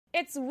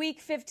It's week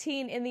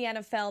 15 in the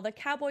NFL. The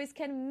Cowboys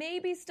can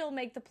maybe still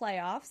make the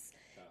playoffs.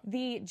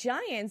 The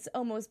Giants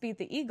almost beat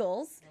the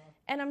Eagles.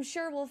 And I'm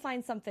sure we'll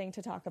find something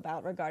to talk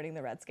about regarding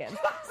the Redskins.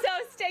 So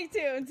stay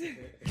tuned.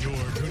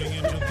 You're tuning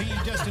into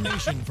the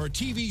destination for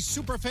TV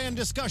superfan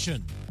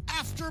discussion,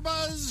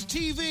 AfterBuzz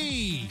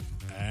TV.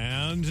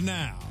 And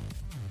now,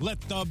 let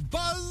the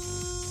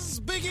buzz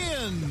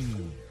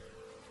begin.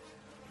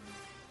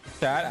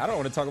 I don't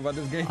want to talk about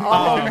this game.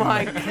 Oh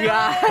my God.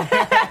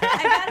 I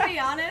gotta be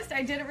honest,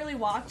 I didn't really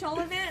watch all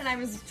of it, and I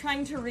was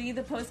trying to read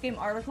the post-game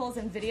articles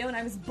and video, and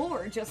I was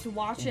bored just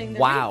watching the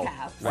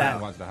recaps. I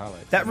didn't watch the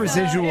highlights. That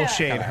residual yeah.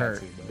 shade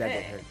hurt. That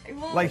did hurt.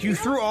 Well, Like, you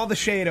threw all the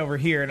shade over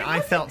here, and I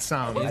felt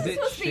some. Is it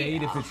supposed to be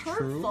shade if it's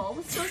true? hurtful.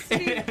 It's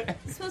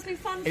supposed to be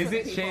fun Is for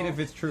it people. shade if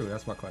it's true?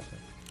 That's my question.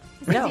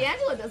 No.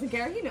 D'Angelo doesn't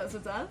care. He knows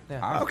what's up.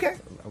 Okay.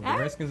 The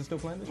Redskins are still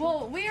playing this?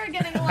 Well, we are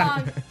getting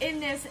along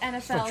in this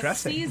NFL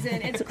dressing.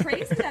 season. It's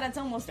crazy that it's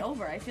almost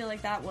over. I feel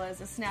like that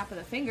was a snap of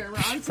the finger. We're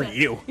on For to,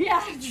 you.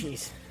 Yeah.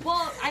 Jeez.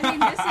 Well, I mean,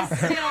 this is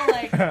still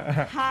like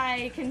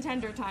high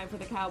contender time for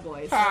the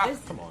Cowboys. So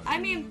come on. I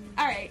mean,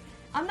 all right.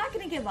 I'm not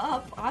going to give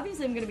up.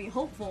 Obviously, I'm going to be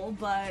hopeful,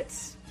 but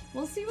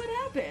we'll see what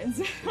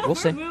happens. We'll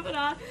see. Moving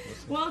on.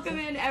 Welcome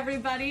in,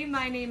 everybody.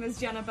 My name is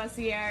Jenna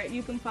Bussiere.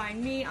 You can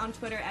find me on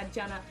Twitter at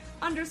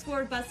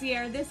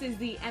Jenna_Bussiere. This is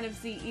the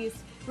NFC East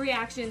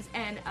Reactions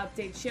and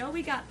Update Show.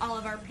 We got all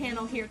of our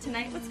panel here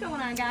tonight. What's going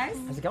on, guys?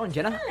 How's it going,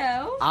 Jenna?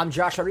 Hello. I'm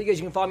Josh Rodriguez.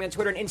 You can follow me on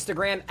Twitter and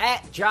Instagram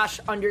at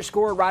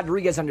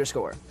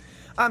Josh_Rodriguez_.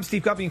 I'm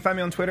Steve Kaufman. You can find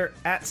me on Twitter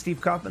at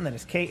Steve Kaufman. That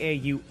is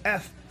Kaufmann.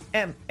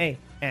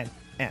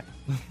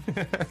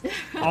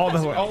 all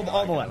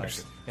the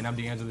letters. And I'm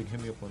D'Angelo. You can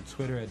hit me up on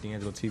Twitter at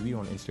D'Angelo TV,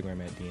 on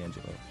Instagram at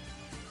D'Angelo.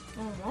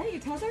 All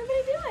right. How's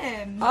everybody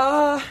doing?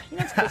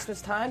 It's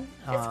Christmas time.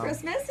 It's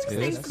Christmas. There's it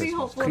things is to be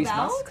hopeful Christmas.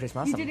 about.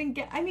 Christmas. You didn't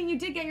get. I mean, you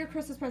did get your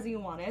Christmas present you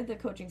wanted. The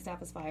coaching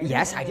staff was fired.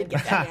 Yes, I did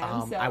get that.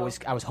 So. I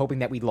was hoping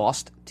that we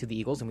lost to the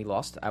Eagles, and we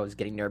lost. I was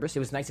getting nervous. It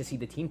was nice to see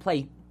the team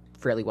play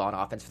fairly well on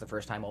offense for the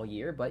first time all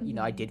year, but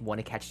I did want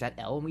to catch that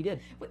L, and we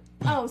did.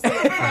 Oh, so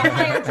for a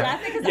higher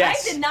draft? Because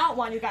Yes. I did not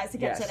want you guys to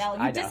catch Yes, that L.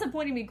 I You know.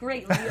 disappointed me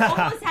greatly. You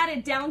almost had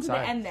it down to Sorry.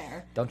 the end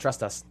there. Don't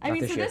trust us. I Not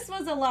mean, this so year. this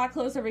was a lot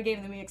closer of a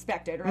game than we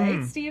expected,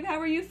 right? Steve, how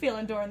were you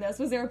feeling during this?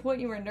 Was there a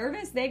point you were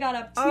nervous? They got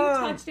up 2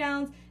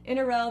 touchdowns in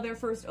a row, their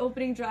first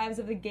opening drives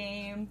of the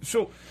game.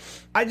 So,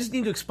 I just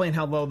need to explain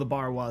how low the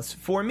bar was.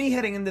 For me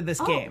heading into this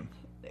game,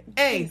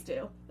 A, Please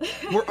do.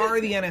 we're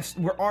already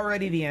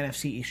the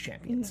NFC East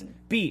champions.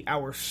 B,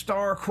 our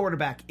star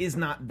quarterback is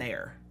not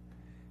there.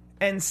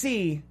 And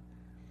C,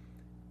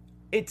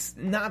 it's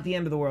not the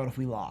end of the world if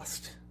we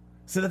lost.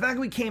 So the fact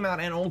that we came out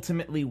and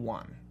ultimately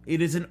won,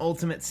 it is an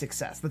ultimate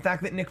success. The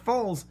fact that Nick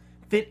Foles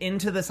fit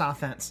into this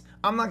offense,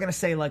 I'm not going to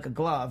say like a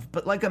glove,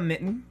 but like a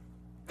mitten.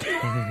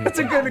 It's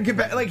a good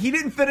like he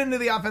didn't fit into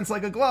the offense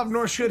like a glove,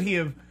 nor should he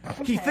have.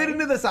 He fit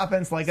into this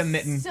offense like a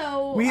mitten.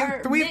 So we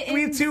are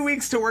have 2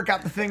 weeks to work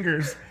out the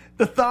fingers.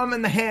 The thumb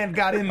and the hand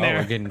got in Oh, there.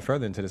 we're getting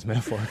further into this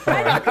metaphor.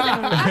 At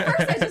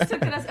first, I just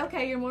took it as,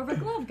 okay, you're more of a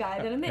glove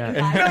guy than a mitten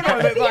guy. But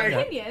that could be like- your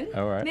opinion.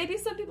 All right. Maybe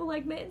some people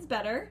like mittens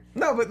better.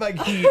 No, but like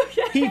he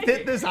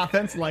fit this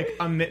offense like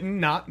a mitten,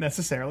 not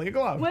necessarily a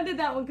glove. When did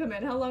that one come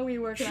in? How long were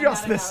you working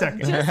Just on that? this second.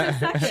 Just this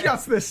second.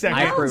 Just this second.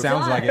 I approve.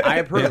 Sounds like it. I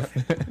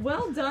approve.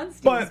 Well done,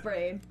 Steve's But-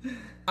 brain.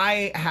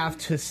 I have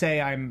to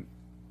say and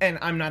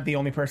I'm not the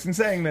only person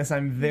saying this,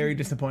 I'm very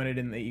disappointed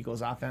in the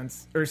Eagles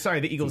offense. Or sorry,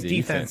 the Eagles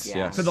defense.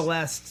 yes. For the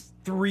last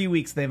 3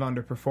 weeks they've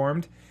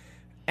underperformed.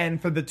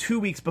 And for the 2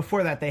 weeks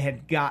before that they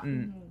had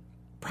gotten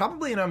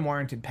probably an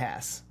unwarranted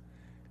pass.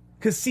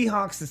 Because the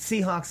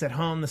Seahawks at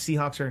home, the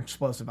Seahawks are an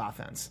explosive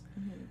offense.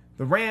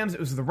 The Rams, it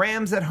was the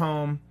Rams at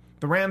home.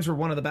 The Rams were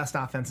one of the best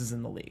offenses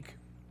in the league.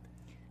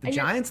 The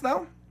Giants,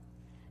 though?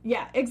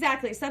 Yeah,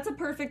 exactly. So that's a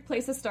perfect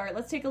place to start.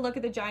 Let's take a look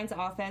at the Giants'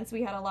 offense.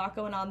 We had a lot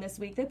going on this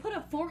week. They put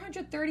up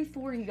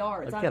 434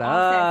 yards on Look at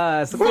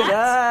offense. us. Look at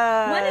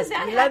us. When has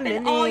that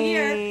happened all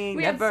year?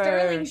 We have Never.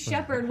 Sterling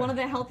Shepard, one of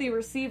the healthy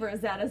receivers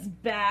that is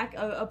back,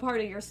 a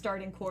part of your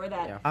starting core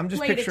that I'm just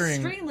played picturing-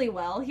 extremely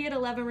well. He had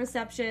 11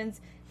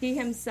 receptions. He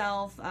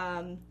himself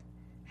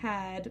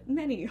had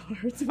many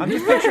yards. I'm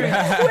just picturing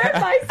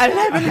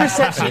 11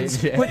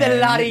 receptions with a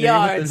lot of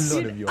yards. Oh,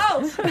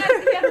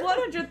 yes, he had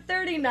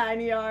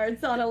 139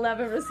 yards on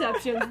 11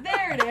 receptions.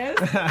 There it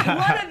is.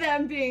 One of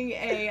them being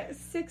a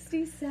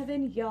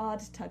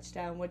 67-yard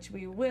touchdown, which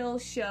we will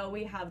show.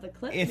 We have the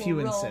clip. If we'll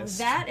you roll insist.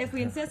 that if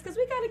we insist, because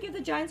we got to give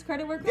the Giants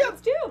credit where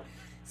credit's due.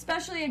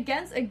 Especially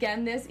against,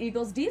 again, this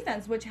Eagles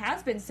defense, which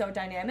has been so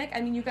dynamic.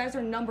 I mean, you guys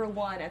are number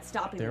one at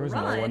stopping There the was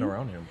run. no one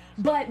around him.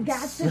 But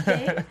that's the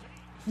thing.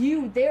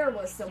 There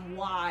was some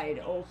wide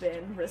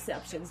open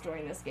receptions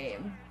during this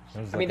game.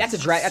 I mean, that's a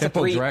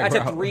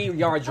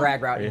 3-yard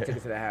drag route. Yeah. You took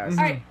it to the house.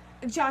 All right,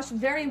 Josh,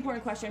 very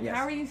important question. Yes.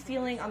 How are you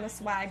feeling on the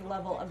swag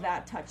level of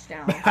that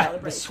touchdown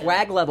celebration? The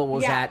swag level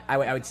was Yeah. at,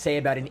 I would say,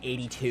 about an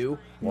 82.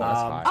 Well,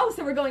 that's high. Oh,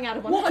 so we're going out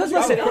of 100. Well,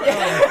 because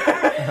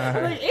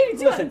listen, Like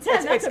 82 out of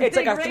 10, that's it's a big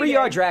like a 3-yard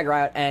rating. drag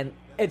route, and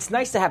it's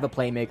nice to have a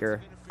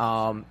playmaker.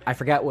 I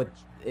forgot what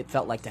it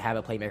felt like to have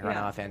a playmaker on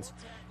Yeah. offense.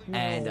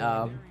 And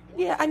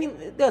yeah, I mean,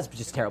 that was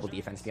just terrible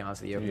defense, to be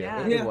honest with you.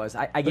 Yeah. It was.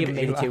 I gave him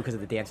maybe Eli. 2 because of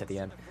the dance at the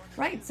end.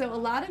 Right, so a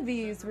lot of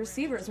these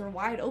receivers were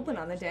wide open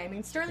on the day. I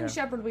mean, Sterling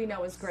Shepard we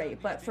know is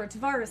great, but for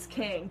Tavares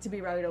King to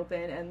be wide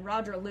open and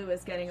Roger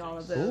Lewis getting all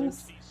of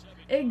those.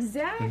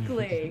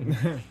 Exactly.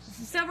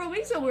 Several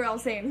weeks ago we were all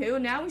saying who.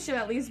 Now we should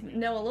at least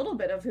know a little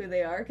bit of who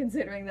they are,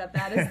 considering that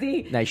is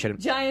the No, you shouldn't.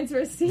 Giants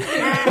receiver.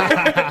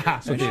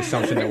 So the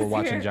assumption that we're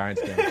watching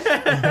Giants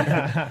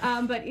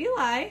games. But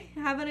Eli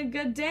having a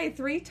good day.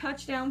 3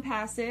 touchdown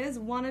passes,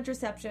 1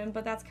 interception,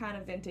 but that's kind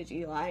of vintage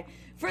Eli.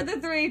 For the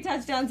 3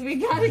 touchdowns, we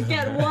got to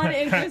get 1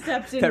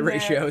 interception. That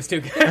ratio is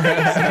too good.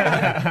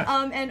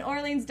 And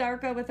Orleans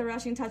Darko with a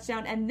rushing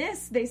touchdown. And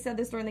they said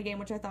this during the game,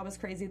 which I thought was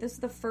crazy. This is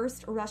the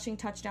first rushing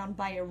touchdown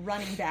by a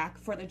running back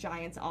for the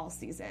Giants all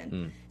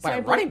season. By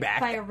a running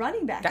back? By a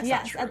running back, That's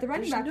yes. not true. At the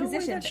running There's back no way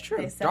position. that's true.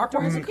 They said Darko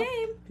during has the a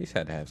game. He's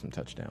had to have some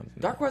touchdowns.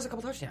 Darko has a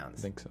couple touchdowns.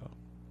 I think so.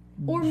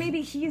 Or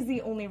maybe he's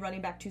the only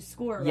running back to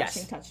score a Yes.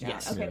 rushing touchdown.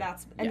 Yes. Okay, Yeah.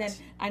 then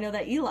I know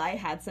that Eli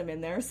had some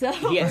in there, so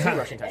He has 2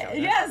 rushing touchdowns.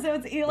 yeah, so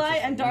it's Eli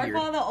and weird.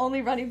 Darko, the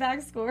only running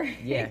back scoring.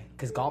 Yeah,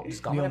 because Galt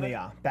The have only it?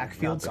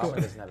 backfield No, score. Galt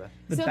doesn't have it.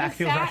 The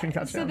backfield rushing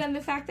touchdown. So then the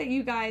fact that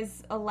you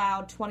guys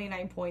allowed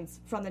 29 points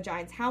from the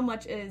Giants, how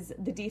much is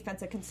the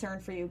defense a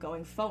concern for you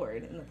going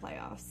forward in the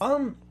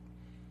playoffs?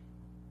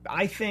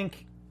 I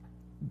think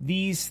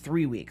these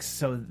 3 weeks,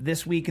 so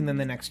this week and then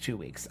the next 2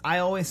 weeks, I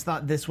always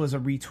thought this was a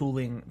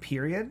retooling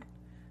period,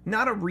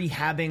 not a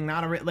rehabbing,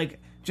 not a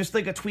just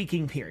like a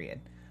tweaking period.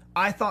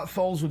 I thought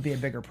Foles would be a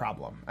bigger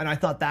problem, and I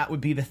thought that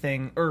would be the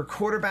thing, or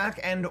quarterback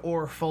and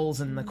or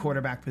Foles in the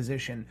quarterback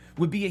position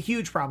would be a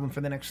huge problem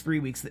for the next 3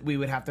 weeks that we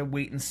would have to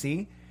wait and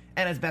see.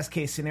 And as best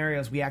case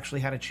scenarios, we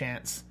actually had a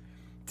chance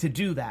to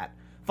do that.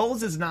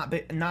 Foles is not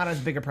as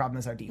big a problem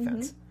as our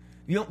defense.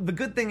 You know, the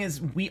good thing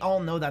is we all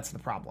know that's the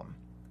problem.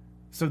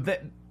 So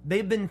that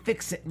they've been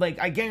fixing,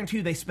 I guarantee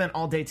you they spent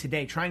all day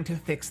today trying to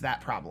fix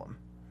that problem.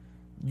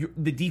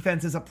 The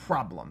defense is a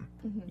problem.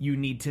 You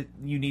need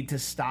to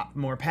stop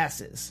more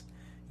passes.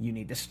 You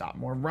need to stop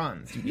more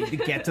runs. You need to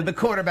get to the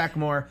quarterback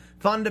more.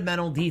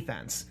 Fundamental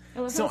defense.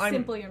 I love So how I'm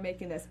simple you're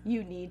making this.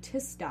 You need to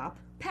stop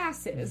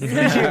passes.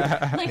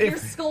 Like you're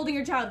scolding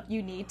your child.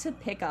 You need to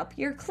pick up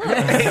your clothes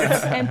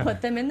and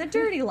put them in the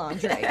dirty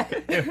laundry.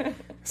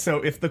 so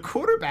if the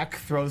quarterback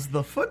throws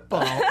the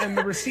football and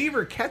the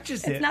receiver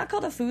catches it, It's not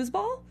called a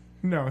foosball?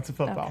 no, it's a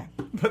football.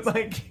 But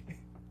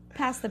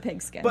Pass the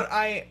pigskin. But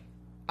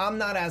I'm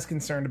not as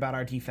concerned about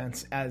our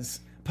defense as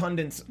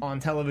pundits on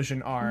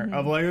television are.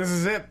 Of this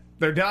is it,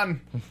 they're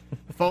done.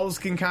 Foles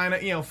can kind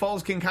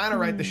of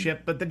right the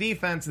ship, but the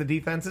defense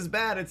is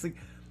bad. It's like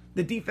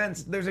the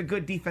defense. There's a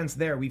good defense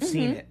there. We've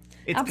seen it.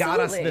 It's got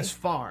us Absolutely. this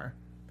far.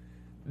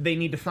 They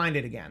need to find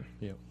it again.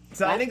 Yep.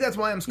 So I think that's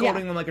why I'm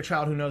scolding them like a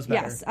child who knows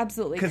better. Yes,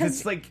 absolutely. Because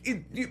it's like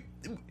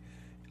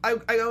I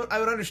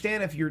would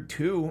understand if you're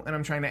 2 and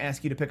I'm trying to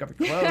ask you to pick up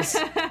your clothes.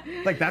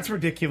 That's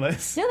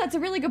ridiculous. No, that's a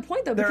really good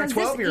point, though, They're a because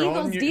this 12-year-old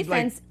Eagles and you-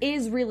 defense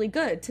is really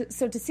good.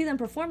 So to see them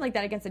perform like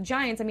that against the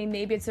Giants, I mean,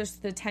 maybe it's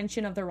just the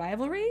tension of the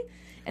rivalry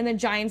and the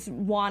Giants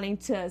wanting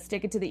to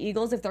stick it to the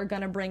Eagles if they're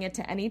going to bring it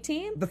to any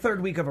team. The third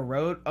week of a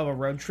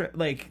road trip.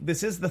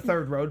 This is the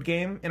third road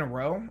game in a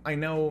row. I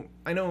know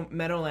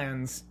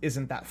Meadowlands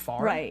isn't that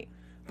far. Right.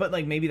 But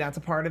maybe that's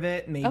a part of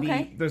it. Maybe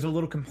Okay. there's a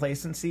little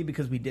complacency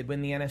because we did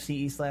win the NFC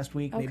East last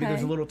week. Maybe Okay.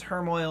 there's a little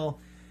turmoil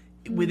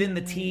within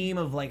the team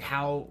of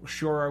how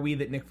sure are we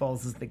that Nick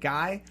Foles is the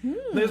guy?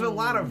 There's a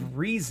lot of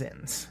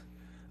reasons.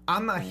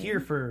 I'm not here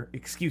for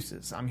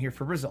excuses. I'm here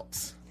for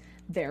results.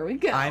 There we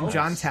go. I'm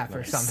John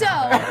Taffer So,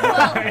 somehow.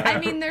 well, I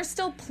mean, there's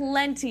still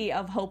plenty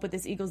of hope with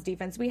this Eagles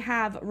defense. We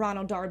have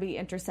Ronald Darby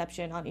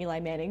interception on Eli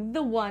Manning,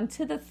 the 1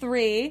 to the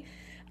 3.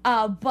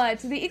 But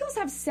the Eagles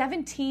have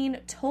 17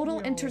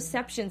 total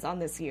interceptions on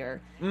this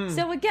year.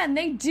 So, again,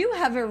 they do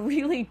have a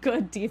really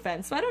good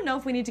defense. So I don't know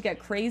if we need to get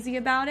crazy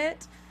about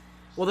it.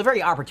 Well, they're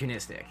very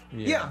opportunistic.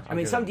 Yeah. I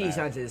mean, give some them that.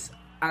 defenses.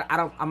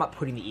 I'm not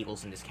putting the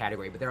Eagles in this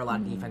category, but there are a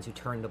lot of defense who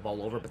turn the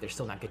ball over, but they're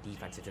still not good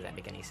defenses. Does that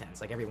make any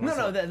sense? Every once in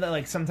a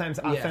while. Sometimes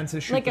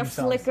offenses shoot Like a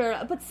themselves.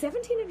 flicker. But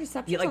 17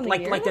 interceptions Yeah, on the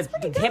year? like That's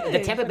the pretty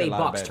Tampa good. Bay A lot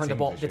of Bucks bad turn the teams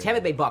ball. this The year.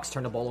 Tampa Bay Bucks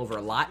turn the ball over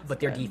a lot, but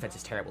their defense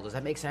is terrible. Does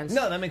that make sense?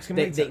 No, that makes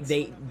complete sense.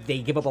 They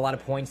give up a lot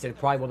of points. They're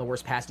probably one of the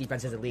worst pass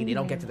defenses in the league. They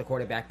don't get to the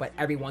quarterback, but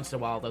every once in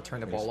a while they'll turn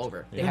the ball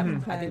over. They have,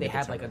 I think they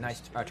have a nice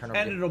turnover.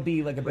 And it'll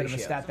be a bit of a ratio.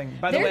 stat thing.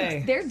 By the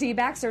way, Their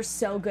D-backs are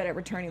so good at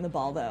returning the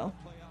ball, though.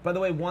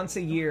 once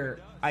a year,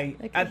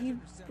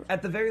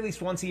 at the very least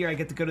once a year, I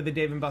get to go to the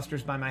Dave &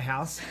 Buster's by my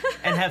house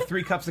and have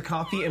 3 cups of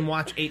coffee and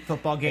watch 8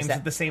 football games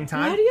at the same Why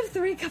time. do you have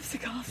 3 cups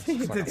of coffee?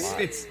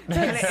 It's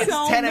That's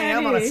so 10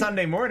 a.m. on a many.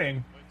 Sunday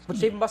morning. Which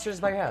Dave & Buster's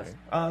is by your house?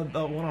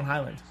 The one on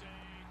Highland.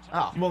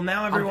 Oh, Well,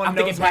 now everyone I'm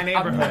knows thinking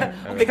my back- neighborhood.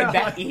 I'm thinking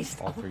back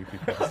east. All 3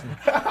 people.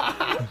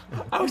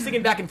 I was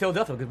thinking back in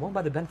Philadelphia. Good one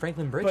by the Ben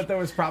Franklin Bridge. But there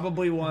was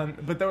probably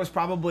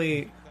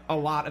a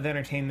lot of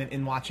entertainment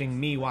in watching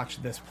me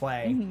watch this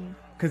play.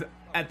 Because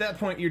at that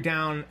point you're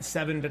down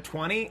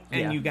 7-20,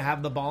 and Yeah. you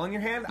have the ball in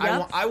your hand.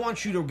 Yep. I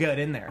want you to get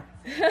in there.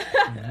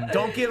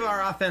 Don't give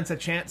our offense a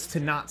chance to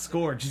not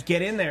score. Just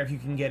get in there if you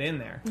can get in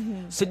there.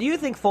 So do you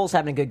think Foles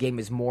having a good game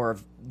is more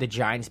of the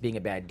Giants being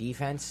a bad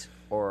defense,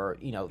 or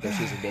their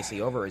season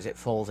basically over? Or is it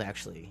Foles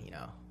actually?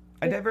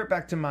 I divert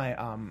back to my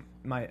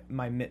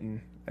my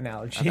mitten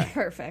analogy.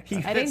 Perfect. He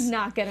I did fits-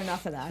 not get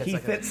enough of that.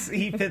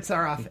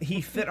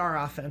 He fit our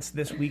offense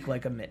this week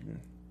like a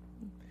mitten.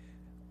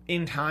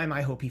 In time,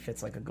 I hope he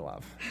fits like a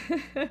glove.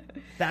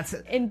 That's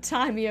it. In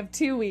time, you have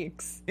 2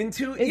 weeks. In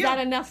 2 Is yeah,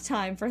 that enough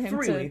time for him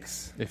 3 to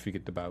weeks. If you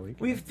get the bye week.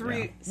 We have 3.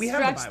 Yeah. We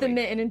have stretch the bye the week.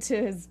 mitten into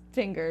his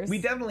fingers? We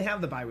definitely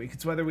have the bye week.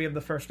 It's whether we have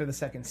the first or the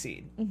second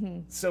seed.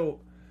 So,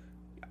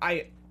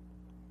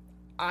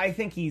 I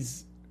think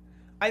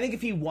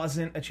if he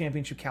wasn't a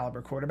championship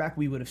caliber quarterback,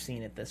 we would have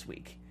seen it this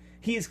week.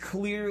 He is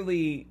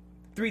clearly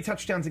 3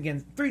 touchdowns in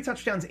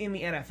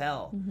the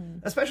NFL,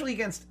 especially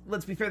against.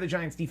 Let's be fair, the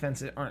Giants'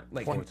 defense aren't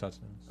like 4 touchdowns.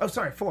 Oh,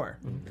 sorry, 4.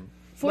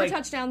 4 like,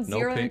 touchdowns, no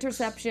 0 picks.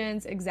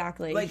 interceptions.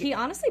 Exactly. Like- He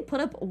honestly put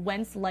up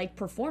Wentz-like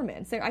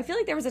performance. I feel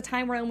like there was a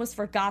time where I almost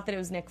forgot that it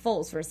was Nick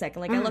Foles for a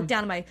second. Like I looked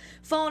down at my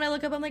phone, I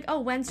look up, I'm like, oh,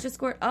 Wentz just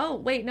scored. Oh,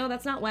 wait, no,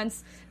 that's not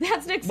Wentz.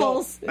 That's Nick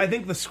Foles. I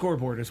think the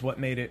scoreboard is what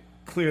made it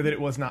clear that it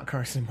was not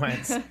Carson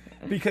Wentz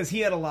because he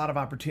had a lot of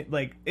opportunity.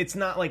 Like it's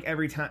not like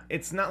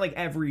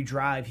every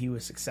drive he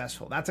was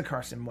successful. That's a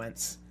Carson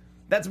Wentz.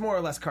 That's more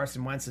or less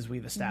Carson Wentz as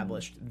we've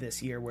established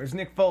this year. Whereas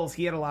Nick Foles,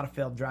 he had a lot of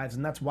failed drives,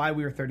 and that's why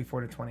we were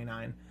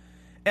 34-29.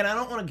 And I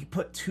don't want to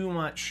put too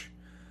much.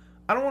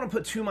 I don't want to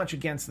put too much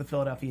against the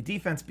Philadelphia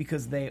defense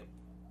because they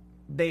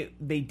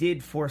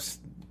did force.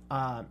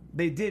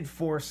 They did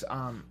force.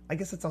 I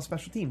guess it's all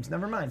special teams.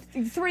 Never mind.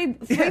 Three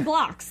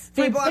blocks.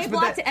 Three They blocks, but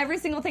blocked that- every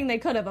single thing they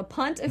could have. A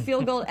punt, a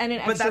field goal, and an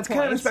extra But that's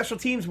point. kind of special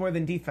teams more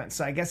than defense.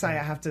 So I guess I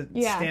have to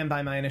stand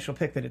by my initial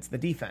pick that it's the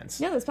defense.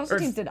 No, the special Or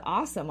teams did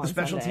awesome on The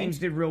special Sunday. teams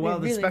did real They well.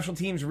 The really- special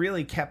teams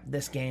really kept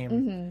this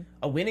game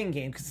a winning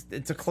game because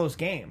it's a close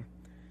game.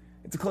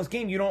 It's a close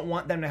game. You don't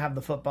want them to have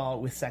the football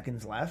with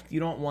seconds left. You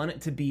don't want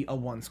it to be a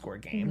one-score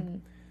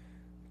game.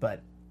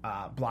 But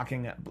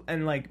blocking it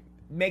and like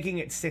making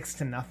it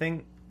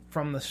 6-0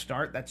 from the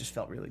start, that just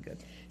felt really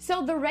good.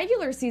 So the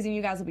regular season,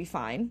 you guys will be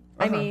fine.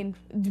 I mean,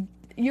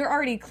 you're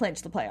already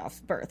clinched the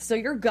playoff berth, so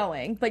you're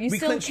going, but you We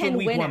still clinched can the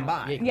week win one it.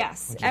 bye.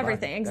 Yes, Which is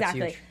everything, fine. That's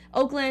exactly. huge.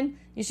 Oakland,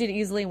 you should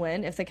easily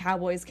win. If the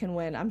Cowboys can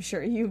win, I'm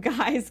sure you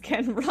guys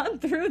can run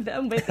through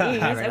them with ease,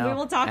 and we know.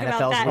 will talk NFL's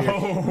about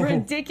that weird.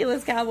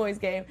 ridiculous Cowboys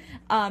game.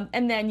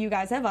 And then you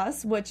guys have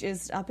us, which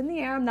is up in the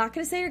air. I'm not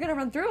going to say you're going to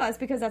run through us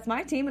because that's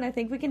my team, and I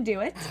think we can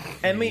do it.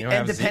 And You don't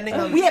have depending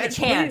Zeke. on We have a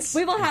chance.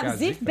 We will got have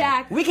Zeke Zeke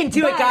back. back. We can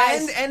do it, but-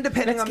 guys. and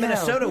depending Let's on go.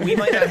 Minnesota, we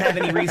might not have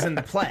any reason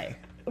to play.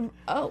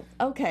 Oh,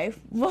 okay.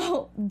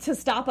 Well, to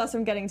stop us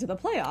from getting to the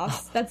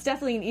playoffs, that's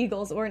definitely an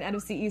Eagles or an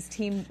NFC East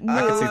team move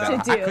could see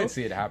that. to do. I could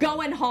see it happen.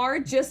 Going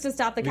hard just to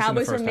stop the least in the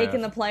Cowboys from first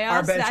making the half. playoffs.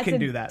 Our bench that's can a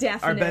do that.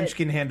 Definite. Our bench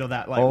can handle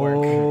that light work.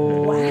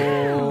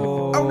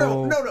 Wow. Oh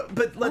no.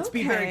 But let's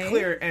be very Okay.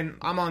 clear, and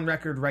I'm on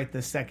record right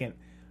this second.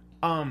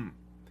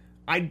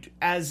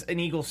 As an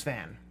Eagles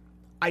fan,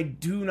 I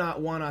do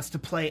not want us to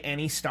play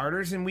any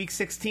starters in Week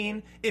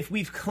 16 if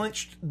we've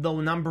clinched the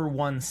number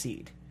 1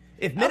 seed.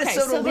 If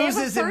Minnesota so they have a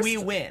loses and we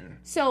first- win,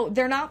 So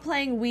they're not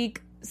playing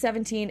Week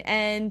 17,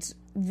 and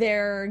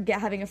they're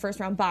having a first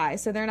round bye.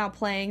 So they're not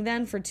playing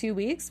then for 2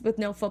 weeks with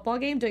no football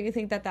game. Don't you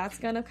think that that's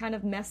going to kind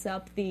of mess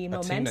up the A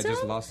momentum? team that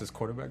just lost his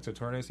quarterback to a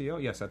torn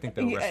ACL? Yes, I think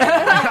they'll rest.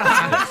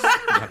 Yes,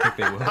 I think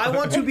they will. I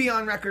want to be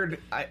on record.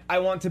 I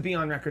want to be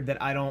on record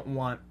that I don't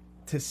want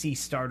to see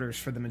starters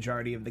for the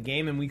majority of the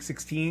game in Week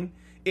 16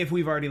 if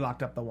we've already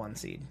locked up the 1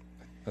 seed.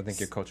 I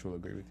think your coach will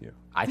agree with you.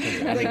 I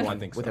think everyone I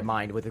think with so. a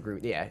mind, with a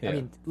group. Yeah. I Yeah.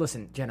 mean,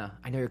 listen, Jenna,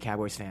 I know you're a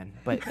Cowboys fan,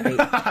 but they,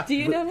 Do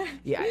you know that?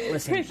 yeah,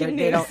 listen, Breaking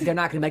they don't. news. They're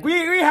not going to be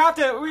like we have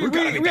to we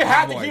gotta beat we the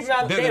have to Cowboys. keep them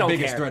out. They're They the don't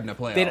biggest care. threat in the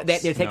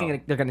playoffs. They're taking. No.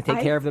 They're going to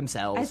take care of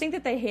themselves. I think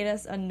that they hate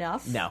us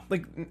enough. no.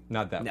 Like,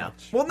 Not that No.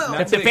 much. well, no. Not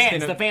That's the to fans.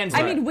 extent The of- fans.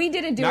 I mean, we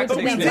didn't do Not it to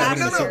to the them extent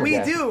last of year.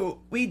 Minnesota.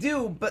 we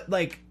do, but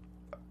like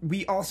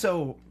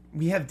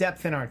we have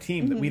depth in our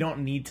team that we don't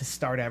need to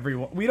start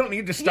everyone. We don't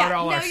need to start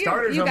all our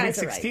starters you on Week guys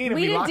are right. 16 and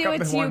We we didn't lock do up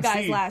it in to you 1 guys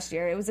seed. last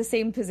year. It was the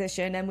same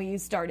position, and we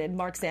started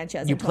Mark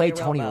Sanchez. You and played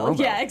Tony Romo.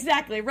 Yeah,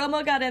 exactly.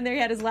 Romo got in there. He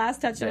had his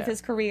last touchdown of Yeah.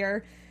 his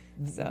career.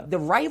 So. The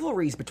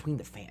rivalries between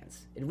the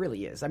fans, it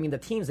really is. I mean, the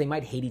teams, they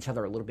might hate each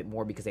other a little bit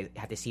more because they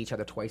have to see each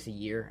other twice a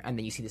year, and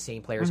then you see the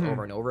same players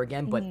over and over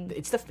again. But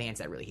it's the fans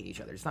that really hate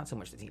each other. It's not so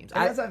much the teams.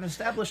 And as I've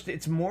established,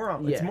 it's more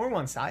Yeah.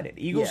 one-sided.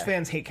 Eagles Yeah.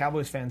 fans hate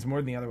Cowboys fans more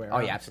than the other way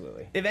around. Oh, yeah,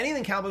 absolutely. If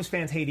anything, Cowboys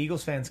fans hate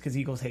Eagles fans because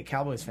Eagles hate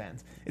Cowboys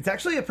fans. It's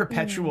actually a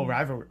perpetual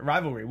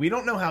rivalry. We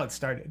don't know how it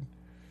started.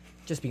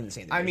 just being the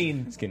same. I division.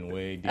 mean, It's getting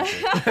way deeper.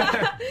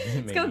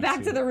 Let's go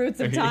back to the roots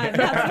of time.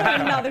 That's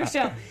for another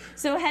show.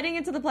 So heading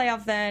into the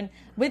playoff then,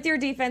 with your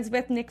defense,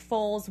 with Nick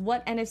Foles,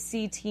 what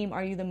NFC team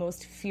are you the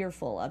most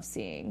fearful of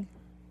seeing?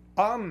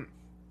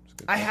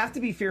 I have to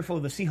be fearful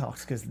of the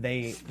Seahawks because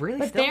they. Really?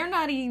 But still? they're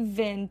not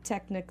even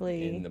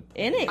technically In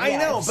in the- it. I yet.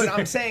 know, but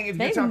I'm saying if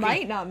they you're talking,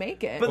 might not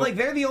make it. but like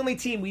they're the only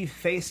team we've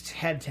faced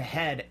head to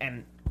head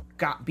and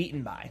got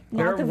beaten by. not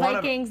They're the one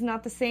of- Vikings,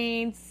 not the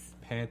Saints.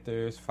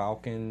 Panthers,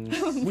 Falcons,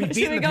 We've Should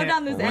beaten we the go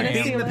down this We've NFC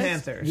beaten the list?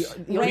 Panthers.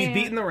 The- We've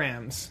beaten the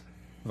Rams.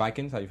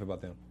 Vikings. How you feel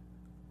about them?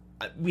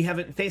 We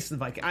haven't faced the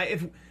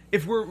Vikings.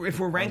 If we're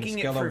On a ranking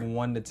it scale for, of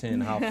 1 to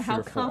 10, how How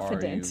fearful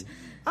confident?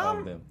 are you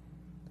of them?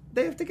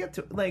 they have to get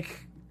to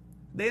like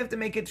they have to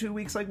make it 2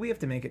 weeks like we have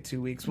to make it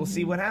 2 weeks. We'll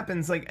see what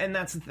happens. Like, and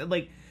that's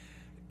like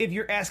if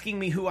you're asking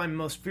me who I'm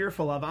most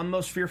fearful of, I'm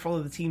most fearful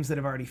of the teams that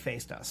have already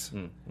faced us.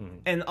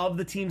 And of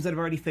the teams that have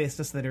already faced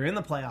us that are in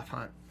the playoff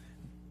hunt,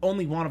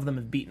 only one of them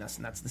have beaten us,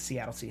 and that's the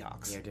Seattle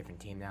Seahawks. They're a different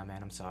team now,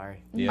 man. I'm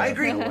sorry. Yeah. I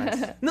agree.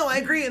 No, I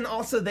agree, and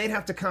also they'd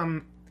have to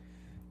come.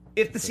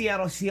 If the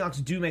Seattle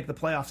Seahawks do make the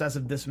playoffs as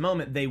of this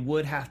moment, they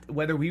would have to,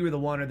 whether we were the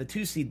 1 or the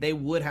 2 seed, they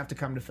would have to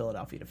come to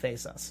Philadelphia to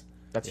face us.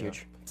 That's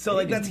huge. So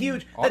like that's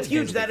huge. All That's the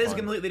games huge. will That be is a fun.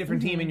 completely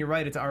different team, and you're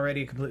right. It's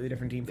already a completely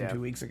different team from Yeah. 2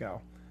 weeks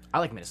ago. I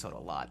like Minnesota a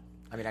lot.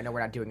 I mean, I know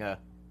we're not doing a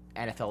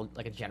NFL,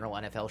 like a general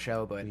NFL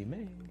show, but We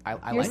may. I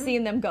You're like.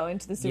 seeing them go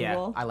into the Super Yeah,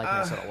 Bowl. I like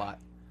Minnesota a lot.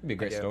 It'd be a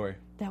great do. story.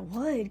 That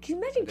would. Can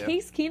you imagine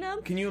Case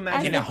Keenum? Can you as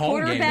imagine the a home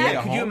game? quarterback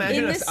Yeah, Could you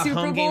imagine in a the Super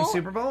home game Bowl?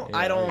 Super Bowl? Yeah,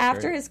 I don't. that's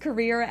After his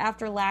career,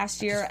 after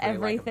last year, really like him.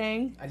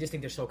 everything. I just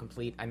think they're so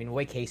complete. I mean, the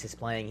way Case is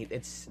playing,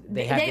 it's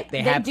they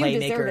They have do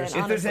deserve playmakers it,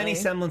 If there's any honestly.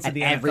 semblance of at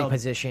the every NFL,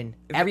 position.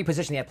 Every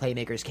position they have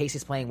playmakers. Case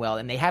is playing well,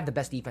 and they have the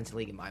best defense in the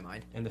league in my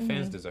mind. And the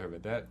fans deserve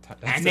it. That's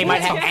And they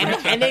might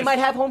have and they might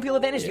have home field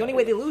advantage. The only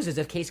way they lose is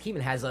if Case Keenum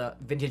has a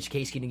vintage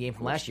Case Keenum game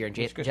from last year, and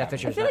Which could Jeff happen.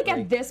 Fisher. I feel like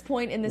at this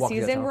point in the Walk the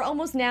season, top. we're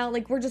almost now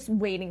like we're just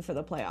waiting for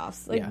the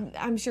playoffs. Like Yeah.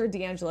 I'm sure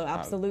D'Angelo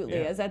absolutely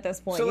yeah. is at this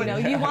point. So, you know,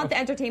 like- you want the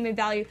entertainment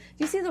value. Do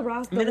you see the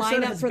Minnesota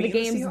lineup has for the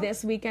beaten the games Seahawks?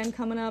 this weekend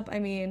coming up? I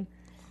mean,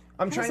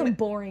 I'm Those are trying some to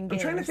boring I'm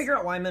trying to games. figure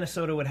out why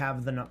Minnesota would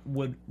have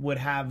would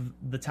have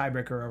the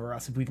tiebreaker over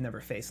us if we've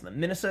never faced them.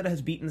 Minnesota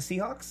has beaten the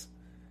Seahawks.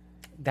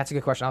 That's a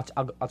good question. I'll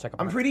check up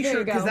on I'm that. pretty There sure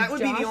you go, because that would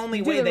be Josh. the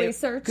only Do way the they.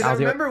 research. Because I I'll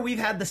do it. remember we've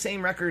had the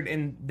same record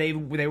and they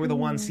were the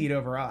 1 seed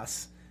over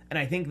us. And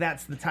I think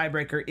that's the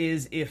tiebreaker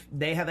is if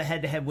they have a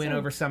head-to-head win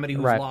over somebody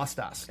who's Right. lost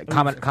us.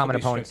 Common Could be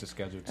opponent. strength of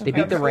schedule, too. They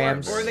beat the Or-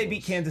 Rams. Or they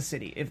beat Kansas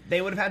City. If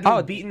they would have had to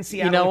have beaten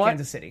Seattle you know or what?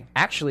 Kansas City.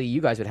 Actually, you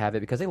guys would have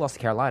it because they lost to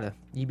Carolina.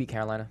 You beat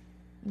Carolina.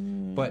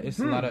 But it's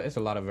a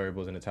lot of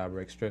variables in the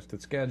tiebreak. Strength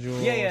of schedule.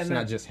 Yeah, It's no.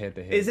 not just head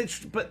to head. Is it?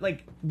 But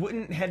like,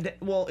 wouldn't head to?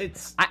 Well,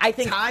 it's I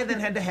think- tie then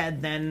head to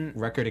head then.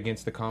 record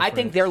against the conference? I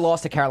think their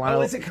loss to Carolina.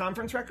 Oh, is it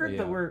conference record? Yeah.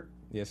 But we're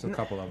Yes, a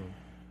couple of them.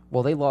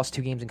 Well, they lost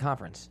 2 games in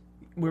conference.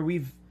 where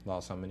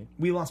Lost how many?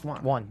 we lost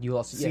one. One, you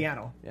lost yeah.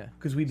 Seattle. Yeah.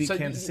 Because we beat So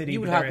Kansas you- City. you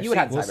would with have- their you would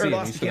have FC. the Or tiebreaker.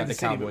 lost You to still got the Kansas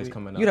City, but Cowboys we-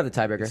 coming up. You'd have the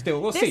tiebreaker.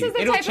 Still, we'll this see. is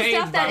the It'll type of change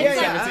stuff that by it's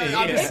Yeah, like yeah,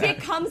 obviously. it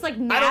becomes like I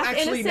don't math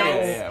actually in a know.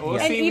 sense. Yeah, we'll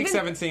And see in week even-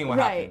 17 what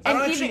right. happens. I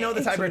don't And actually even- know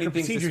the So many tiebreaker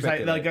things to procedures.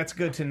 speculate. Like that's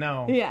good to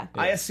know. Yeah.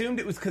 I assumed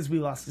it was because we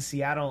lost to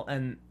Seattle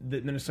and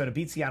that Minnesota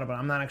beat Seattle, but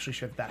I'm not actually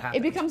sure that It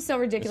happened. becomes so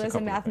ridiculous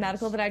and couple of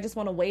mathematical things. that I just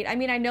want to wait. I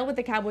mean, I know what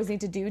the Cowboys need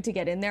to do to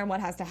get in there and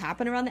what has to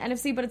happen around the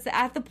NFC, but it's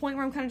at the point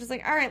where I'm kind of just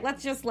like, all right,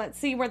 let's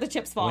see where the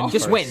chips fall.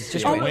 Just win.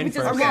 Just Oh, win. Win which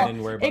is- first, well, and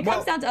then worry about it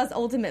comes down to us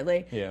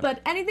ultimately. Yeah. But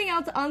anything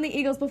else on the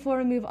Eagles before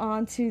we move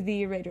on to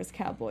the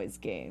Raiders-Cowboys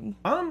game?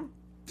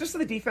 Just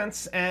the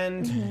defense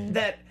and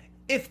that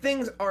if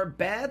things are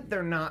bad,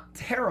 they're not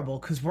terrible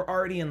because we're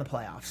already in the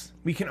playoffs.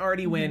 We can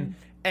already win.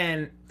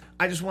 And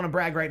I just want to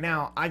brag right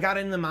now. I got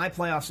into my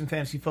playoffs in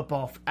fantasy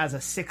football as a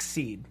 6th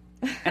seed.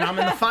 And I'm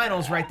in the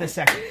finals right this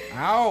second.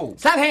 Ow!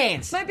 Stop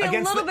hands. Might be a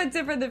Against little the- bit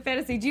different than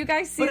fantasy. Do you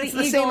guys see But the it's the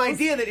Eagles? same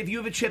idea that if you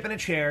have a chip in a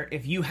chair,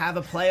 if you have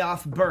a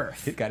playoff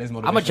berth, He got his I'm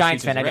a motivation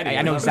Giants speeches fan. ready.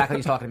 I know exactly what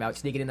he's talking about.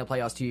 Sneaking in the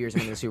playoffs 2 years and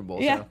winning the Super Bowl.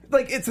 Yeah. So.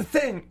 like it's a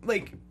thing.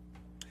 Like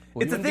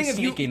Well, it's you a wouldn't thing be if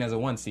you. sneaking as a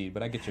 1 seed,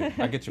 but I get your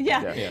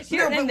Yeah. point. Yes.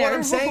 You're No, in but there. what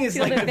I'm saying is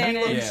Home like field the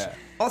advantage. Yeah.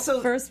 Also,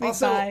 First week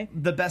also bye.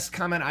 the best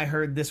comment I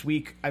heard this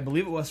week, I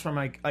believe it was from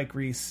Ike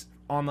Reese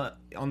on the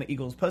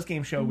Eagles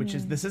postgame show, which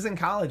is this isn't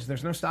college.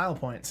 There's no style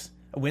points.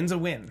 A win's a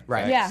win.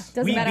 Right. Yeah,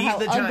 doesn't We matter beat how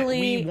the Giants. ugly.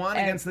 We won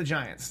and- against the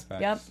Giants.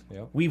 Facts.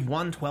 Yep. We've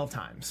won 12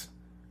 times.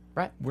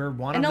 Right. We're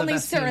one And of the only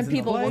best certain teams in the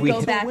people will league.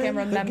 go back and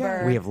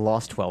remember. We have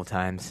lost 12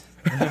 times.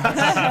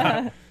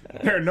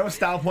 There are no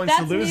style points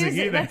That's to losing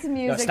music. either. That's No,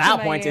 music. style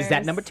to my points is that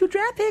ears. number 2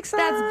 draft pick.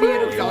 That's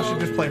beautiful. Y'all should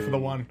just play for the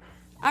one.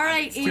 All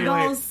right, too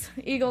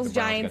Eagles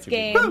Giants got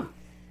you beat. game.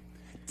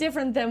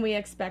 Different than we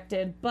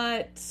expected,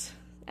 but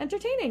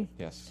entertaining.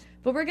 Yes.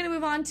 But we're going to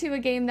move on to a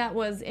game that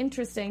was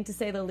interesting, to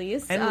say the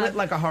least. And lit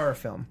like a horror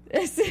film.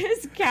 This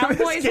is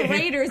Cowboys game.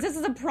 Raiders. This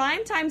is a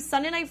primetime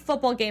Sunday night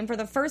football game for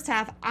the first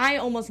half. I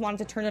almost wanted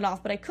to turn it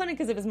off, but I couldn't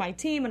because it was my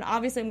team, and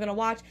obviously I'm going to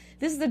watch.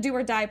 This is a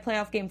do-or-die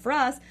playoff game for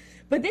us.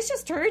 But this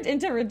just turned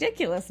into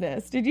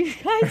ridiculousness. Did you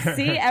guys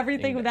see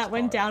everything Index that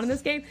went cards. down in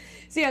this game?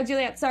 So yeah,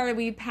 Juliet, sorry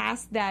we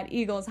passed that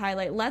Eagles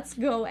highlight. Let's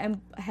go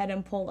ahead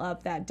and pull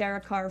up that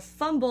Derek Carr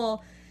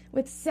fumble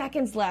with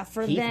seconds left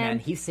for Heath, them. man,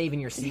 he's saving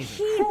your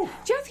season.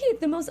 Jeff Heath,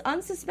 the most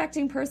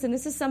unsuspecting person.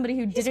 This is somebody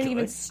who didn't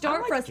even start I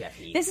like for us. Jeff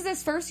Heath. This is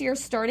his first year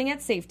starting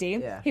at safety.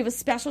 Yeah. He was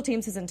special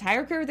teams his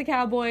entire career with the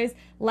Cowboys.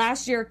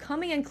 Last year,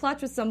 coming in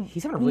clutch with some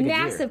He's having a really good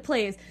year. massive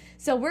plays.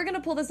 So we're going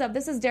to pull this up.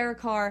 This is Derek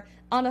Carr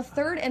on a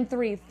 3rd and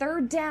 3,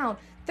 third down,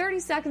 30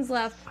 seconds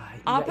left.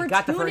 Opportunity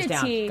Got the first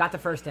down. Got the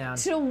first down.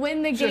 to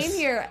win the game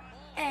here.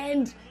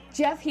 And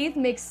Jeff Heath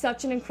makes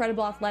such an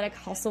incredible athletic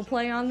hustle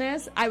play on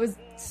this. I was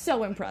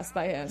so impressed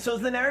by him. So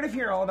is the narrative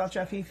here all about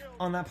Jeff Heath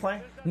on that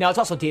play? No, it's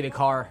also David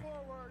Carr.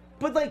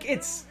 But like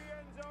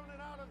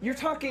you're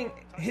talking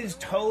his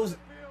toes.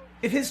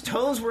 If his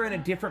toes were in a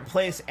different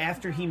place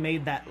after he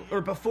made that,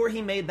 or before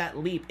he made that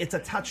leap, it's a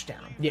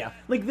touchdown. Yeah.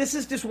 Like this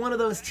is just one of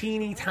those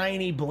teeny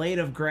tiny blade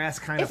of grass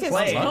kind If of his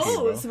plays.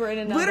 toes were in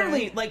another...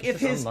 Literally, like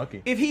if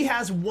unlucky. if he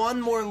has one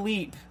more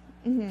leap,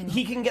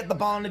 he can get the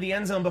ball into the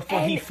end zone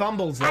before he And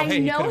fumbles it. I Hey, he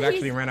know could have he's-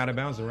 actually ran out of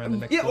bounds and ran the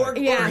next Yeah, play. or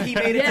he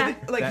made it Yeah.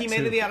 to the, like That he made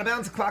too. it the out of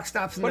bounds, the clock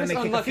stops, and But then it's they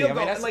kick a unlucky. field I goal.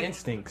 mean, that's Like,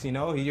 instincts, you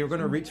know? You're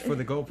going to reach for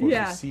the goalpost.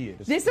 Yeah. You see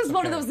it. This is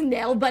one of those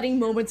nail-biting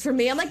moments for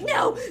me. I'm like,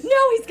 no, he's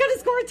going to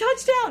score a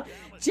touchdown.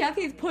 Jeff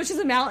Heath pushes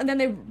him out, and then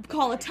they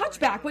call a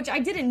touchback, which I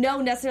didn't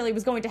know necessarily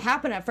was going to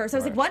happen at first. I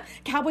was like, what?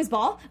 Cowboys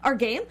ball? Our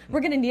game?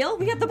 We're going to kneel?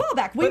 We got the ball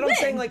back. We But win. I'm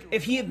saying, like,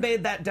 if he had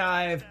made that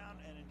dive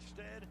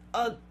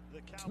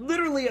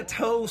literally a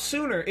toe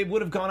sooner, it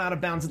would have gone out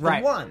of bounds at the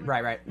Right, one.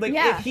 right. Like,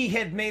 Yeah. if he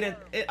had made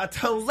it a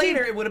toe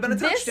later, it would have been a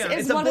this touchdown. is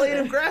It's a one of blade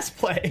the- of grass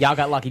play. Y'all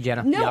got lucky,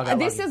 Jenna. No, Y'all got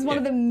this lucky. is one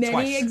of the many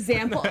Twice.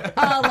 examples,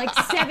 like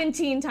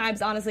 17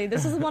 times, honestly.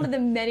 This is one of the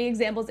many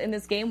examples in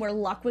this game where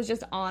luck was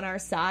just on our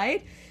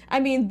side. I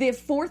mean, the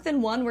 4th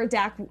and 1 where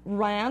Dak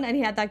ran and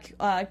he had that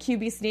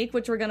QB sneak,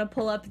 which we're going to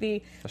pull up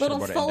the little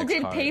brought an index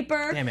folded card.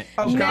 paper Damn it.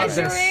 Oh, God, this-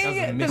 that was a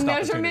measuring the missed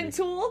measurement opportunity.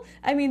 tool.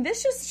 I mean,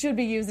 this just should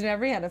be used in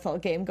every NFL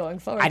game going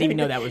forward. I didn't even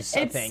know that was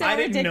a It's thing. so I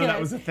didn't know that ridiculous.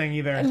 was a thing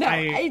either. No,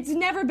 it's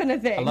never been a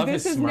thing. I love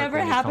This his has smirk never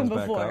when he happened comes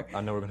back before. up. I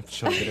know we're going to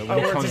show the video. Oh, When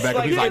he we're comes just back up,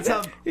 like, he's like, it's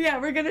a- Yeah,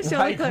 we're going to show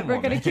Like, the clip. come We're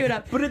on, going to man. cue it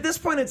up. But at this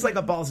point, it's like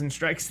a balls and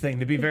strikes thing,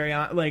 to be very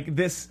honest. Like,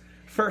 this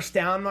first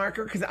down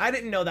marker, because I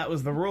didn't know that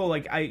was the rule.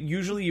 Like,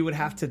 usually you would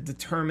have to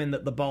determine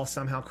that the ball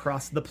somehow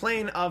crossed the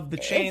plane of the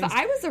chains. If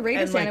I was a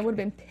Raiders and, fan, like, I would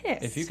have been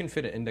pissed. If you can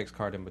fit an index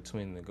card in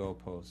between the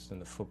goalposts and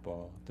the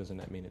football, doesn't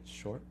that mean it's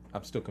short?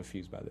 I'm still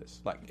confused by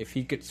this. Like, if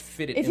he could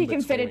fit it If in he can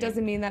fit it, between-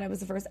 doesn't mean that it was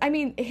the first. I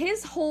mean,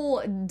 his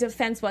whole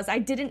defense was, I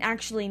didn't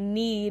actually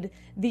need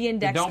the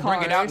index Don't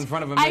card. bring it out in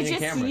front of a I million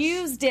just cameras,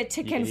 used it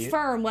to you idiot.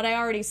 confirm what I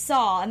already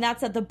saw, and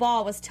that's that the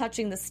ball was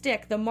touching the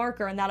stick, the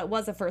marker, and that it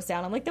was a first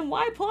down. I'm like, then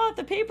why pull out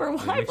the paper?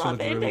 Why makes pull you out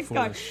the look really index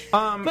card?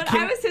 foolish. But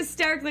I was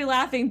hysterically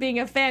laughing being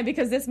a fan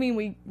because this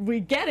means we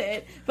get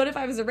it. But if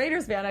I was a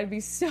Raiders fan, I'd be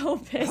so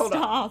pissed Hold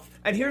on. off.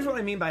 And here's what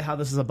I mean by how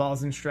this is a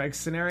balls and strikes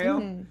scenario.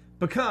 Mm-hmm.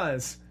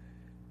 Because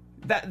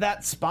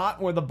that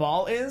spot where the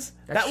ball is,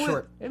 That's that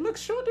short. It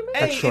looks short to me.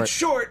 A, short. it's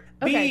short.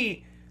 Okay.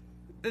 B,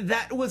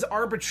 that was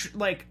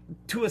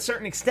to a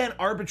certain extent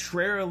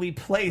arbitrarily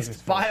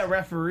placed by a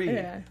referee.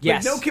 Yeah. Like,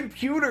 Yes. no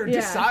computer Yeah.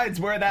 decides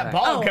where that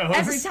ball Oh, goes.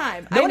 every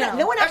time. No I one, know.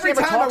 no one actually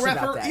Every ever time a talks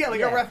about refer- that. yeah,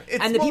 like a ref-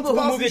 it's and the both people who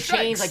balls move the and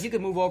strikes. chains, like you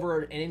could move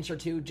over an inch or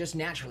two just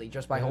naturally,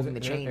 just by holding the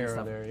There's an chain and error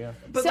stuff. there, yeah.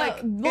 But So, like,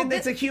 well,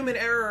 it's a human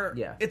error.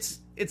 Yeah.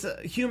 It's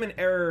a human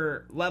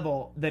error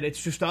level that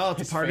it's just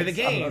it's a part of the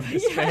face, I game. love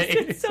his Yes, face.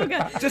 it's so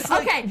good. Just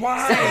like, okay,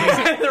 why?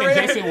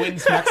 And Jason Witten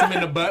smacks him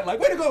in the butt, like,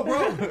 way to go,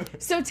 bro.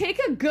 So take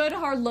a good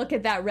hard look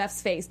at that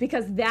ref's face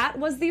because that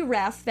was the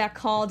ref that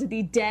called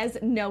the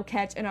Dez no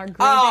catch in our Green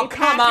Oh, Bay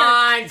come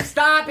Packers. on!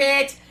 Stop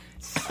it!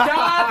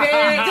 Stop it!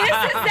 This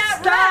is that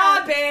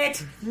Stop ref.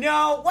 it!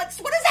 No, what does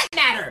that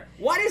matter?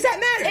 Why does that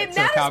matter? It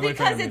So matters Cowboy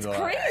because fan it's means a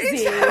lot.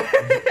 crazy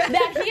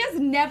that he has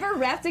never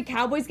refed a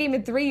Cowboys game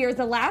in 3 years.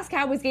 The last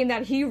Cowboys game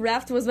that he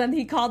refed was when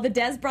he called the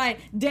Dez Bryant.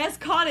 Dez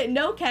caught it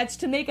no catch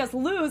to make us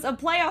lose a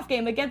playoff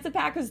game against the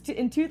Packers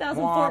in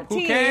 2014.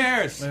 Who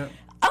cares?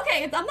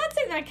 Okay, I'm not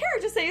saying that I care.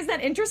 Just saying, is that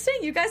interesting?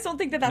 You guys don't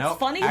think that that's Nope.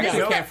 funny? I This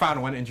actually is can't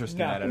find one interest in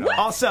that at all. What?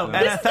 Also, No.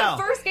 This is the NFL.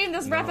 first game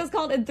this ref has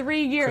called in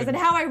 3 years, and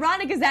how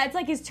ironic is that? It's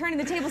like he's turning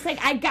the table saying,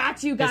 "I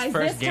got you guys His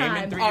first this game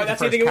time." in 3 Oh, years. that's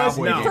the what you think it was?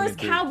 Cowboy No. game First in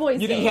 3 Cowboys You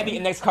game. think he had the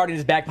index card in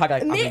his back pocket?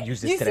 Like, I'm gonna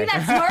use this you today. see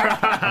that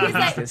smirk? He's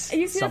like, this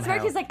you see that smirk?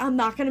 somehow. He's like, I'm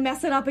not going to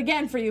mess it up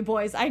again for you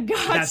boys. I got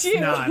That's you.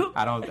 not-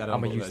 I don't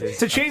I'ma use this.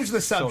 To change the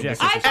subject.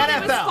 I thought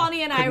it was NFL.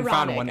 funny and Couldn't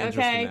find one ironic.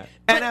 interest in Okay.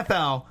 that.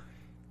 NFL,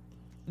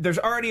 there's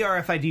already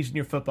RFIDs in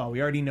your football.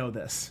 We already know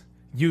this.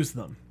 Use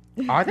them.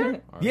 Are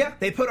there? Yeah,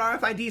 they put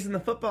RFIDs in the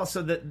football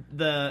so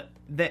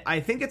that I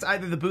think it's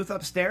either the booth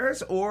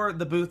upstairs or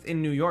the booth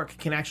in New York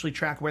can actually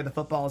track where the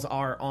footballs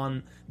are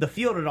on the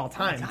field at all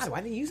times. God, why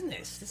are they using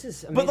this? This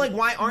is. But like,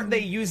 why aren't they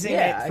using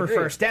Yeah, I it for agree.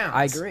 first downs?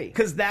 I agree.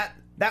 Because that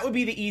would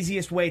be the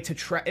easiest way to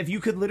track. If you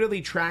could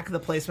literally track the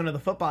placement of the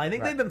football, I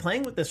think Right. they've been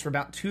playing with this for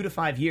about 2 to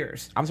 5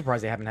 years. I'm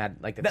surprised they haven't had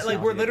like the That like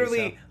we're technology to do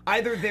literally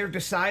either they're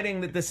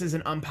deciding that this is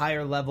an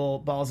umpire level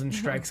balls and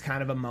strikes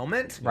kind of a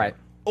moment, Right.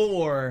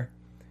 Or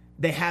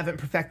they haven't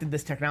perfected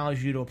this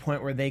technology to a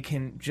point where they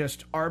can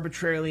just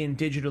arbitrarily and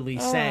digitally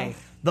say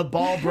the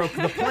ball broke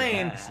the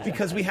plane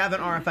because we have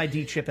an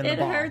RFID chip in the It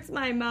ball. hurts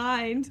my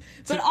mind.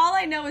 But all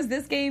I know is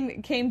this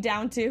game came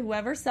down to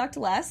whoever sucked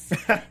less,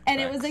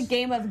 and it was a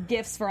game of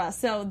gifts for us.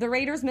 So the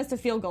Raiders missed a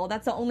field goal.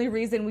 That's the only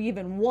reason we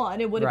even won.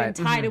 It would have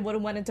been tied. It would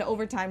have went into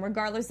overtime,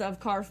 regardless of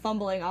Carr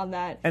fumbling on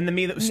that. And the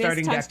me that was missed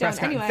starting Dak touchdown.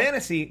 Prescott Anyway. in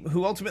fantasy,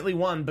 who ultimately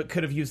won but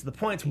could have used the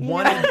points,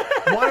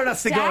 wanted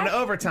us to go Dak- into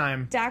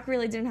overtime. Dak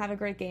really didn't have a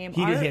great game.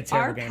 He did. He had a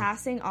terrible our game.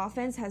 passing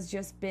offense has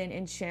just been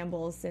in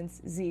shambles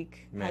since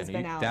Zeke has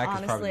been out. Dak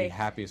is probably Honestly, the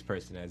happiest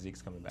person as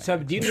Zeke's coming back. So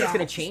do you think it's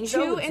going to change?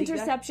 though, two with Zeke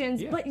back?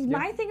 interceptions. But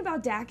my thing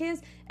about Dak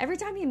is every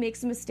time he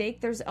makes a mistake,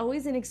 there's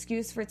always an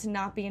excuse for it to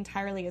not be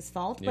entirely his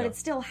fault, but Yeah. it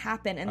still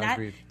happened, and I that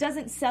agree.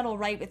 doesn't settle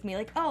right with me.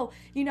 Like, oh,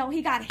 you know,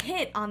 he got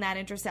hit on that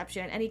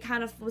interception, and he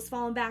kind of was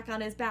falling back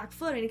on his back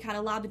foot, and he kind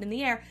of lobbed it in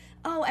the air.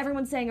 Oh,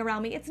 everyone's saying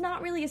around me, it's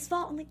not really his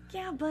fault. I'm like,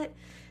 yeah, but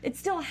it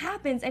still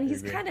happens, and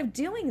he's kind of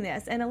doing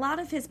this, and a lot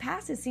of his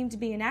passes seem to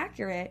be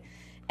inaccurate.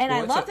 And Well,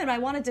 I it's love a- him. I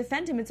want to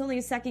defend him. It's only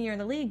his second year in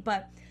the league,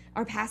 but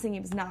our passing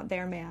game is not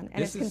there, man,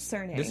 and it's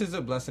concerning. This is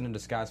a blessing in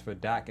disguise for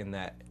Dak in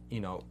that, you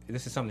know,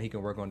 this is something he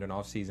can work on during the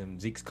offseason.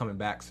 Zeke's coming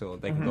back so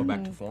they can go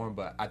back to form,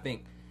 but I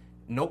think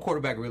no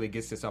quarterback really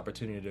gets this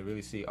opportunity to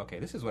really see, okay,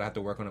 this is what I have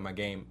to work on in my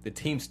game. The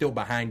team's still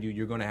behind you.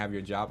 You're going to have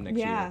your job next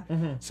Yeah.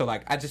 year. So,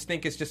 like, I just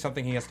think it's just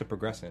something he has to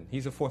progress in.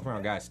 He's a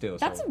fourth-round guy still.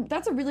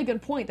 That's a really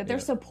good point that they're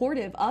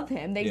supportive of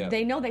him.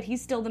 They know that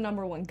he's still the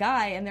number one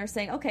guy, and they're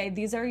saying, okay,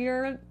 these are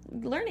your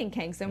learning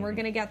kinks, and we're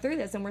going to get through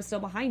this, and we're still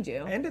behind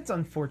you. And it's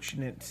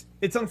unfortunate.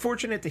 It's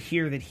unfortunate to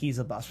hear that he's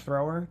a bus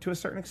thrower to a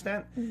certain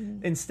extent,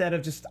 instead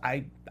of just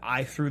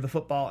I threw the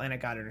football and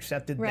it got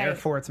intercepted. Right.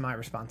 Therefore, it's my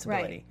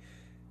responsibility. Right.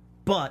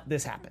 But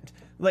this happened.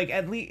 Like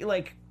at least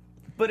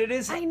but it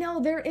is. I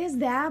know there is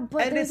that,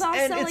 but And there's it's-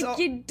 and also it's like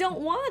al- you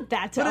don't want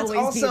that to But it's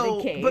always also. be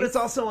the case. But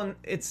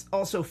it's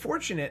also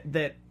fortunate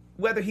that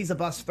whether he's a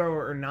bus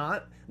thrower or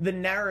not, the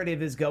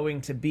narrative is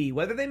going to be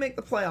whether they make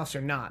the playoffs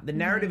or not. The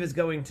narrative is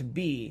going to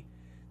be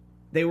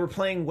they were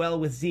playing well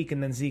with Zeke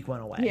and then Zeke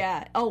went away.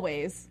 yeah,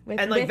 always.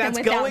 And like that's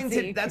going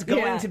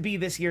Yeah. to be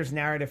this year's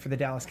narrative for the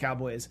Dallas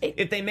Cowboys.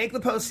 If they make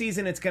the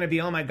postseason, it's going to be,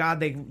 oh my god,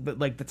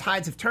 the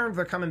tides have turned.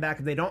 They're coming back.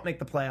 If they don't make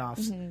the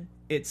playoffs,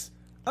 it's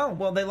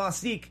they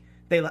lost Zeke.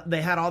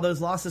 They had all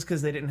those losses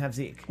because they didn't have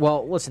Zeke.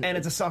 Well, listen, And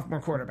it's a sophomore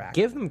quarterback.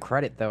 give them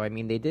credit though. I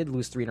mean, they did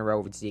lose 3 in a row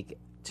with Zeke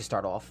to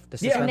start off the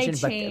Yeah. And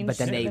suspension, they but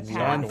then they changed the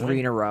won path. 3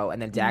 in a row,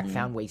 and then Dak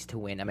found ways to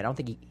win. I mean, I don't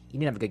think he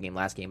didn't have a good game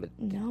last game, but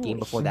No, the game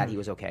before that he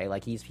was okay.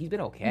 Like he's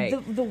been okay.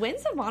 The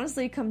wins have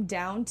honestly come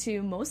down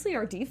to mostly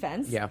our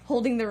defense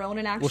holding their own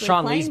and actually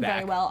Sean Lee's playing very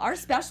back. well. Our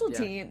special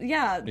team, we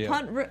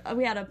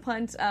had a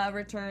punt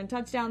return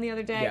touchdown the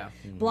other day. Yeah.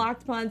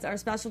 Blocked punts. Our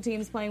special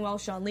teams playing well.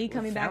 Sean Lee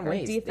coming back. Our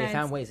ways. defense. They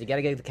found ways. You got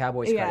to give the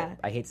Cowboys Yeah. credit.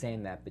 I hate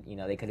saying that, but you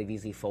know they could have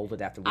easily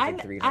folded after losing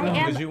 3 in a I row.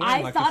 Because you win,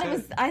 I like thought you it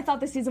was. said. I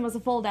thought the season was a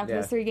fold after Yeah.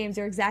 those 3 games.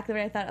 You're exactly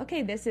right. I thought,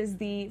 okay, this is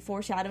the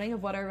foreshadowing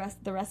of what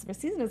the rest of our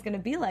season is going to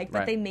be like. But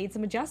Right. they made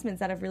some adjustments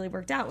that have really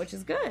worked out, which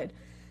is good.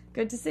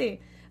 Good to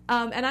see.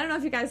 And I don't know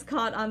if you guys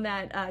caught on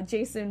that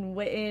Jason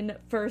Witten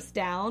first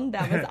down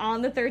that was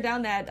on the third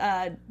down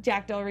that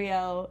Jack Del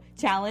Rio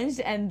challenged,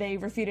 and they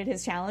refuted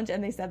his challenge,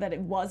 and they said that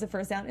it was a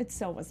first down. It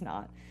so was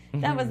not.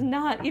 That was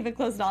not even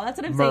close at all. That's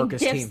what I'm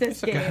Merca's saying. team. Gifts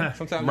this game.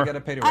 Sometimes you got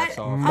to pay the refs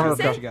off. I'm That's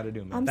saying- what you got to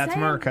do, man. I'm That's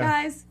saying, Merca.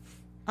 guys,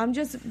 I'm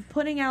just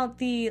putting out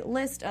the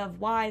list of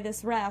why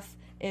this ref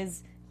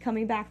is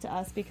coming back to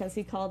us because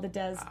he called the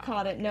Dez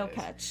caught it no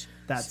catch.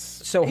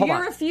 That's So hold You're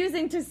on.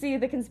 refusing to see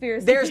the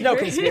conspiracy. There's no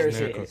theory.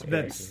 conspiracy.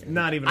 that's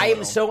not even. a I am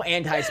little. so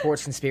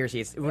anti-sports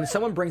conspiracy. When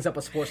someone brings up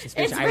a sports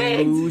conspiracy, It's I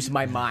rigged. lose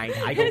my mind.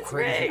 I go It's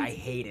crazy. rigged. I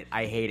hate it.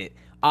 I hate it.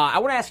 I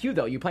want to ask you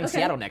though. You're playing Okay.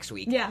 Seattle next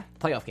week. Yeah.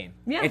 Playoff game.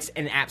 Yeah. It's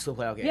an absolute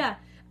playoff game. Yeah.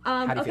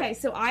 How do you Okay,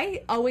 feel? so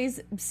I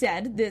always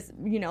said this,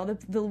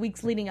 the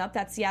weeks leading up,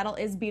 that Seattle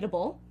is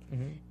beatable.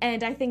 Mm-hmm.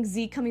 And I think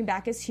Zeke coming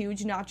back is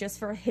huge, not just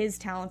for his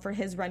talent, for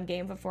his run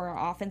game, but for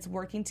our offense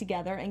working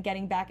together and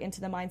getting back into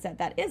the mindset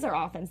that is our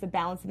offense, the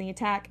balance in the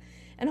attack.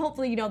 And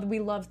hopefully, we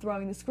love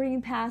throwing the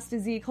screen pass to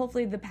Zeke.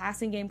 Hopefully the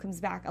passing game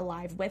comes back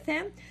alive with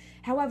him.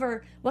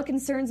 However, what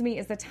concerns me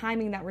is the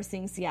timing that we're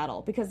seeing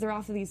Seattle, because they're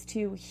off of these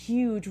 2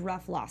 huge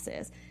rough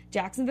losses.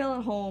 Jacksonville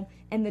at home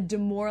and the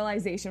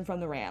demoralization from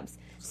the Rams.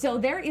 So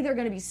they're either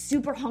going to be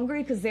super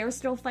hungry because they're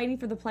still fighting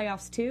for the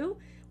playoffs too,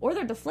 or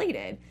they're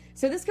deflated.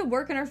 So this could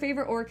work in our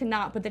favor or it could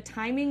not, but the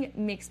timing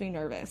makes me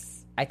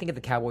nervous. I think if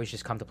the Cowboys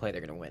just come to play,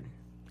 they're going to win.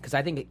 Because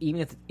I think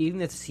even if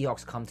the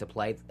Seahawks come to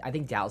play, I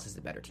think Dallas is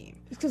the better team.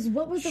 Because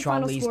what was the Sean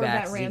final Lee's score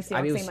back, of that Rams Zeke-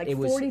 I mean, Seahawks game? it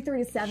was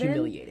 43-7?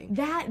 humiliating.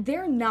 That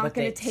they're not But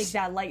going to they- take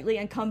that lightly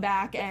and come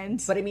back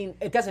and... But I mean,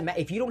 it doesn't matter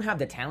if you don't have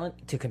the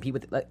talent to compete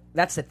with.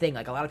 That's the thing.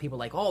 Like a lot of people, are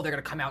like, oh, they're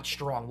going to come out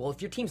strong. Well, if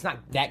your team's not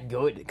that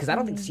good, because I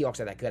don't think the Seahawks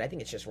are that good. I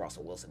think it's just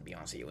Russell Wilson, to be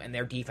honest with you, and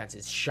their defense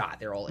is shot.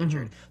 They're all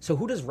injured. So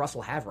who does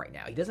Russell have right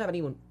now? He doesn't have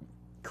anyone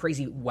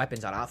crazy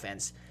weapons on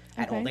offense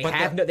at all.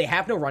 They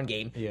have no run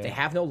game. Yeah. They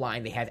have no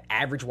line. They have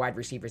average wide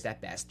receivers at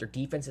best. Their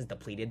defense is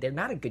depleted. They're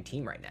not a good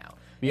team right now.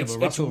 Yeah, it's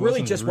but Russell really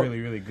Wilson's just really,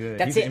 really good.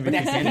 That's He's it. an But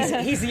MVP that's,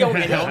 candidate. he's the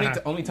only.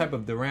 The only type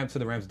of the Rams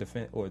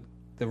defense or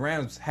the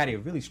Rams had a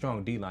really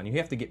strong D-line. You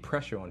have to get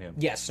pressure on him.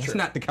 Yes, That's true.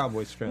 not the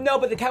Cowboys' strength. No,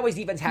 but the Cowboys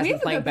defense has We been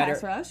have a playing good better.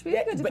 pass rush. We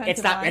have a good but defensive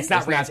it's line.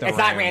 not Rams. the It's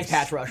not Rams. Rams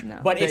pass rush. No.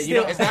 But it's You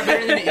know, still it's not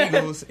better than the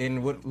Eagles.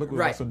 And look what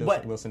Right,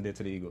 but Wilson did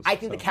to the Eagles. I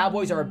think So, the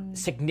Cowboys are a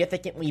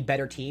significantly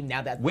better team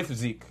now that with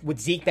Zeke. with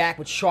Zeke back,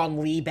 with Sean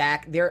Lee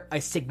back, they're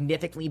a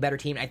significantly better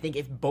team. I think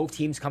if both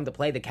teams come to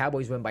play, the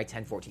Cowboys win by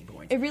 10, 14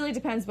 points. It really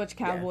depends which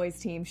Cowboys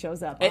team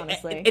shows up, It-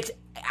 honestly.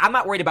 I'm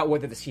not worried about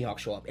whether the Seahawks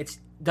show up. It's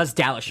does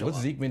Dallas show What's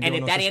up? Zeke been and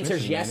doing if on that answer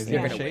is suspension, yes, man? Is he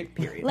they're in going to win. shape?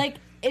 Period. Like,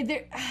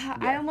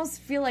 I almost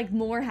feel like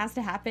more has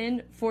to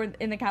happen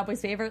in the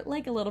Cowboys' favor,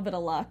 like a little bit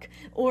of luck,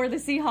 or the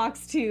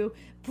Seahawks to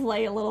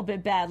play a little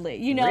bit badly.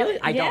 You know, Really?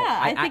 I don't.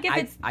 I think if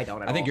it's I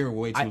don't. At I think all. you're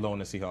way too low on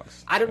the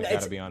Seahawks. I don't. I It's,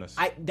 gotta be honest.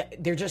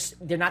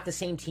 they're not the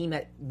same team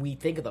that we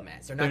think of them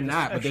as. They're not. They're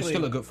not, but they're Actually,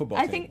 still a good football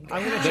I team. think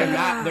I'm gonna They're check.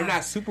 not. They're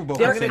not Super Bowl.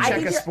 They're- I'm gonna contenders. check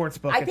think a they're- sports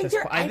book I at think this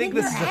they're. point. I think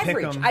they're this is a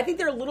average. pick'em. I think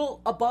they're a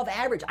little above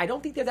average. I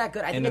don't think they're that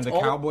good. I think And then it's the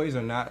all. Cowboys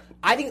are not.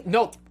 I think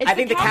no. It's I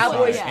think the the Cowboys,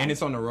 Cowboys. yeah. And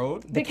it's on the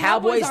road. The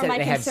Cowboys Cowboys are that my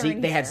they have concern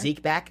Zeke. They have here.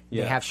 Zeke back.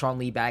 Yeah. They have Sean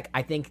Lee back.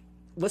 I think.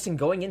 Listen,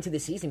 going into the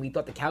season, we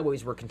thought the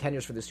Cowboys were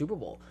contenders for the Super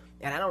Bowl,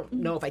 and I don't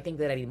know if I think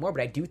that anymore.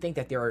 But I do think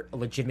that they're a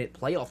legitimate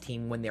playoff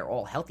team when they're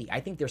all healthy.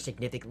 I think they're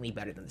significantly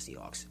better than the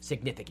Seahawks.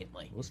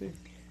 Significantly. We'll see.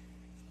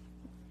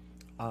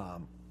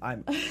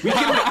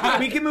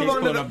 We can move He's on to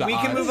pulling the up the we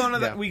can odds. move on to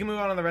the Yeah. we can move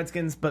on to the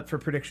Redskins, but for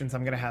predictions,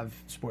 I'm gonna have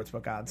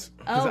sportsbook odds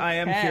because I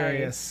am Okay.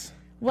 curious.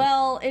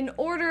 Well, in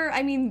order,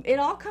 I mean, it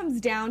all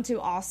comes down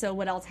to also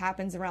what else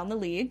happens around the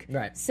league.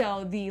 Right.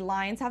 So the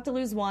Lions have to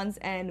lose once,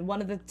 and one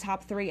of the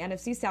top 3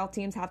 NFC South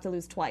teams have to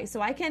lose twice. So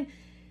I can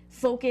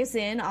focus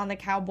in on the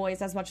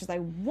Cowboys as much as I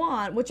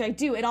want, which I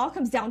do. It all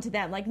comes down to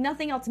them. Like,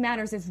 nothing else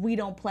matters if we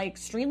don't play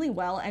extremely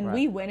well and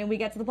we win and we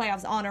get to the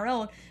playoffs on our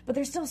own. But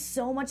there's still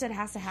so much that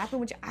has to happen,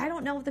 which I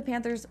don't know if the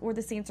Panthers or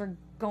the Saints are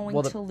going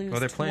to lose. Well,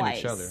 they're playing twice.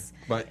 each other.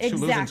 But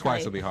losing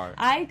twice will be hard.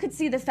 I could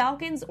see the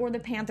Falcons or the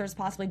Panthers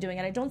possibly doing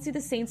it. I don't see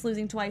the Saints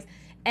losing twice.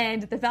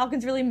 And the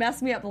Falcons really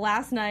messed me up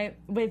last night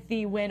with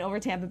the win over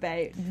Tampa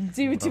Bay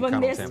due to a count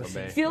on missed Tampa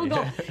Bay. field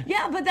goal.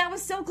 Yeah, but that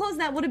was so close.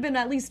 That would have been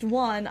at least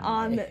one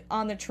on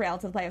the trail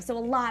to the playoffs. So a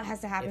lot has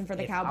to happen for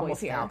the Cowboys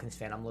I'm a here. Falcons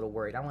fan. I'm a little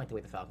worried. I don't like the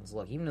way the Falcons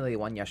look. Even though they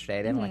won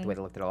yesterday, they don't like the way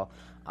they looked at all.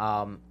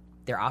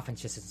 Their offense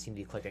just doesn't seem to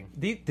be clicking.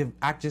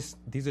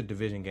 These are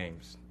division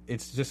games.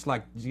 It's just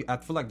like I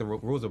feel like the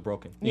rules are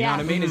broken. You Yeah.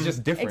 know what I mean? It's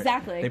just different.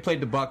 Exactly. They played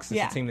the Bucks. It's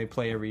Yeah. a team they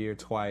play every year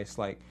twice.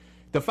 Like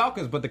the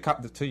Falcons, but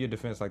to your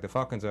defense, like the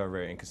Falcons are a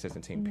very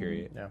inconsistent team.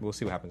 Period. Yeah. We'll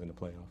see what happens in the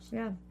playoffs.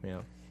 Yeah.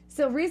 Yeah.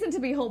 So reason to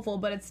be hopeful,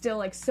 but it's still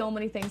like so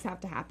many things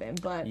have to happen.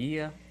 But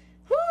Yeah.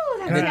 whew,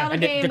 that Seattle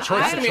And game.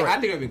 Detroit's I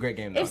think it'll be a great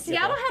game. Though. If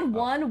Seattle had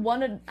won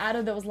one out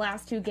of those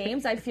last 2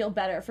 games, I'd feel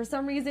better. For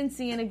some reason,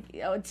 seeing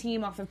a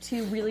team off of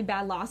 2 really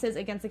bad losses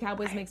against the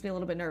Cowboys makes me a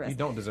little bit nervous. you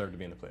don't deserve to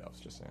be in the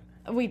playoffs. Just saying.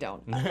 We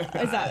don't.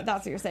 That's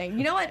what you're saying.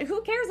 You know what?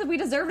 Who cares if we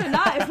deserve it or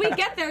not? If we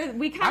get there,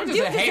 we kind I'm of just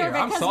do a deserve hater. it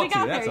I'm because we salty,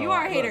 got that's there. You all.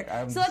 are a hater. Look,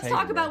 I'm So just let's talk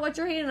hating, about bro. what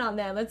you're hating on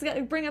then. Let's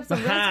bring up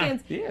some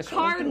Redskins, Yeah, sure, let's do it.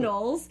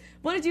 Cardinals.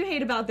 What did you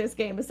hate about this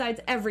game besides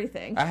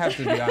everything? I have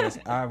to be honest.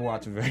 I've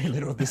watched very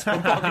little of this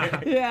football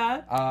game.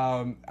 Yeah.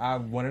 I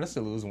wanted us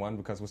to lose one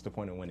because what's the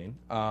point of winning?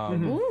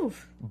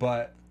 Oof.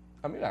 But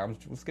I mean,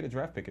 let's get a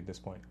draft pick at this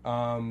point.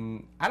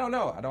 I don't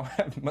know. I don't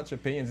have much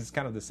opinions. It's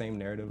kind of the same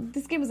narrative.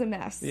 This game was a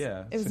mess.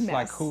 Yeah, It was it's a just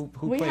like mess. who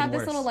we played had this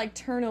worse? little like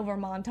turnover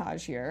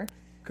montage here.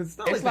 Because it's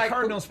not It's like like- the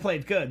Cardinals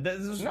played good.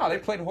 This was, No, they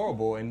played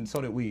horrible, and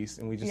so did we.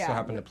 And we just so Yeah.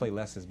 happened to play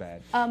less as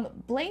bad.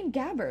 Blaine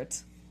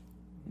Gabbert.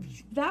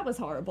 That was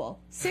horrible.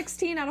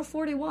 16 out of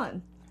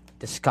 41.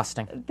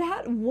 Disgusting.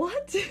 That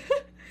what?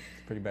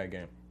 Pretty bad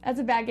game. That's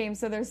a bad game.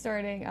 So they're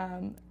starting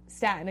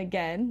Staten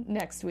again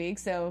next week.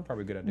 So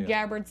Probably a good idea.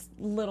 Gabbert's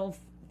little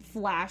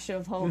flash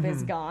of hope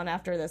is gone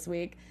after this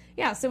week.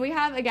 Yeah. So we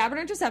have a Gabbert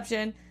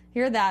interception.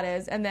 Here that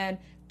is, and then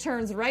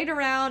turns right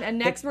around. And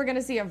next we're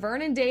gonna see a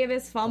Vernon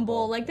Davis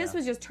fumble. Like this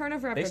was just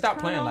turnover after They stopped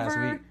turnover. playing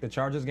last week. The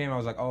Chargers game, I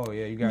was like, oh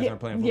yeah, you guys Yeah, aren't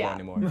playing football yeah.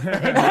 anymore.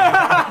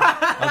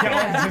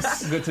 Okay,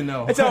 just good to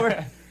know. It's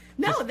over.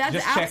 No, that's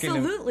Just checking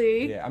them.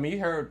 absolutely. Yeah, I mean, you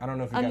heard. I don't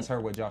know if you guys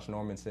heard what Josh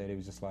Norman said. It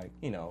was just like,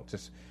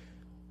 just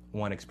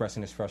one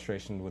expressing his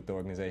frustration with the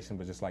organization,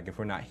 but just like if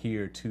we're not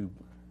here to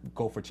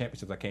go for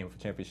championships, I came for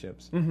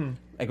championships. Mm-hmm.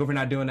 Like if we're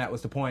not doing that,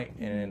 what's the point?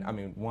 And I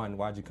mean,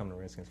 why'd you come to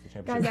Redskins for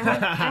Guys,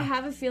 championships? I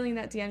have a feeling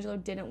that D'Angelo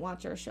didn't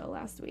watch our show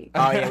last week.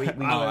 Oh yeah, we I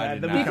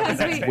did not.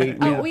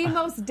 Because we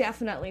most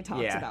definitely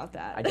talked yeah. about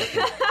that. I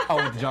definitely. Oh,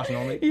 with Josh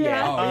Norman?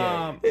 Yeah. Oh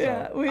yeah.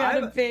 Yeah, we had I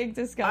a have- big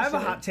discussion. I have a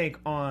hot take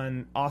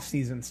on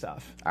off-season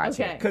stuff. All right,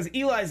 Okay. Because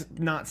Eli's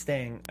not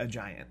staying a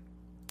Giant.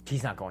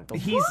 he's not going.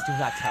 He's- Do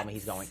not tell me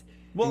he's going.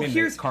 Well, You mean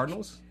here's the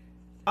Cardinals?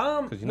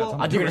 well, you're not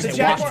talking I do about gonna the, say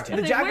Jaguar, Washington.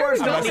 the Where Jaguars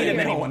are we don't going need here? him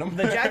Anyone.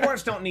 anymore. The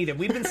Jaguars don't need it.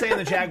 We've been saying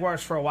the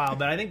Jaguars for a while,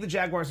 but I think the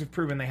Jaguars have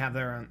proven they have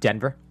their own.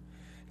 Denver.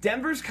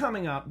 Denver's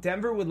coming up.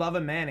 Denver would love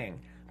a Manning,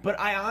 But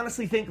I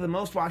honestly think the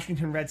most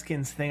Washington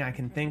Redskins thing I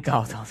can think Oh,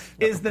 of don't.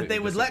 is that they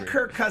would let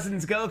Kirk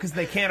Cousins go because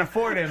they can't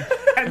afford him,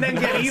 and then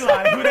get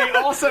Eli, who they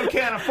also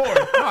can't afford.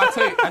 No,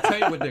 I tell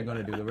you what they're going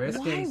to do. The Why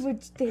Redskins.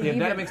 would they Yeah, even?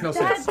 that makes no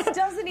that sense.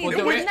 doesn't even.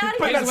 Well, It's not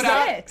even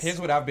six. here's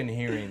what I've been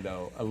hearing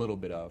though, a little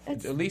bit of,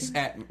 at least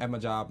at my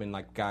job and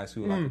like guys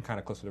who are like kind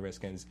of close to the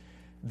Redskins,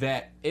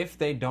 that if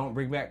they don't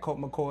bring back Colt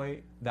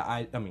McCoy,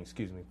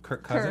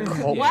 Kirk Cousins.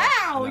 Wow,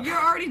 No. you're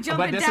already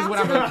jumping But this down is what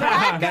to I'm. the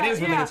back. That is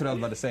related Yeah. to what I was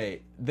about to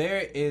say. There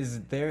is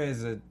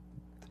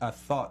a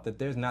thought that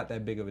there's not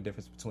that big of a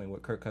difference between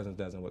what Kirk Cousins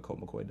does and what Colt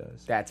McCoy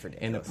does. That's And the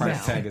ridiculous.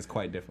 price No. tag is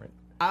quite different.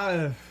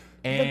 That's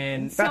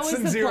And So is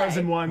some the zeros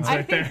play. and ones I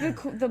right think there.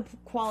 the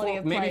quality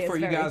of play maybe for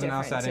is you very guys on the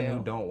different, outside in too.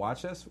 who don't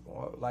watch us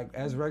like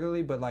as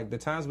regularly, but like the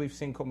times we've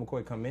seen Colt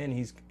McCoy come in,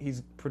 he's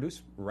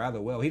produced rather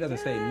well. He doesn't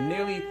stay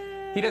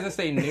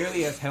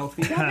nearly as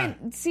healthy. I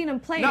haven't seen him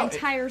play No, an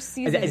entire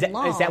season Is that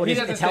long. what He it is?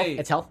 doesn't It's health. say-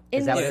 It's health. In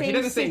Is that the what it same He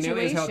doesn't stay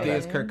nearly as healthy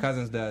as situation. Kirk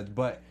Cousins does,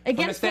 but from a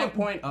Against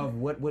standpoint of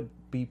what would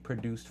be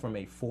produced from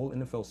a full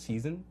NFL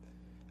season,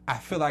 I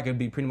feel like it'd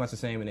be pretty much the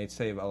same, and they'd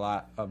save a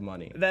lot of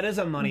money. That is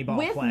a Moneyball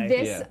With play.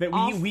 this Yeah. That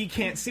off- we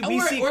can't see.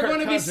 We're See going Kirk to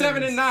be Cousins.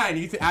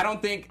 7-9. I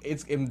don't think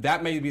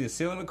that may be the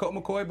ceiling with Colt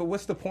McCoy, but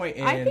what's the point?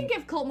 In, I think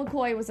if Colt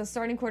McCoy was a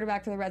starting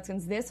quarterback for the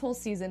Redskins this whole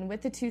season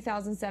with the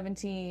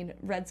 2017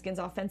 Redskins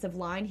offensive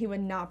line, he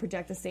would not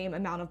project the same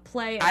amount of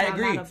play, I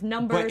agree. amount of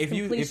numbers, but if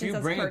you completions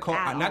as bring a Kirk Colt,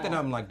 at not that all.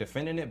 I'm like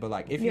defending it, but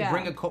like if you Yeah.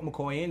 bring a Colt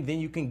McCoy in, then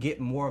you can get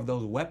more of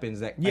those weapons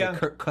that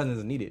Kirk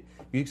Cousins needed.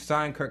 You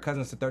sign Kirk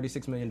Cousins to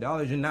 $36 million,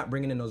 you're not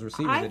bringing in those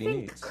receivers I that he think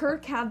needs.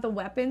 Kirk had the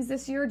weapons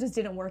this year, just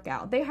didn't work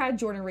out. They had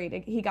Jordan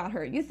Reed, he got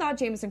hurt. You thought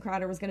Jamison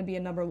Crowder was going to be a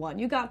number one.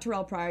 You got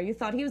Terrell Pryor, you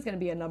thought he was going to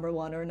be a number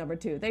one or a number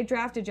two. They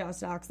drafted Josh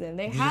Doxson.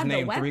 They You had just the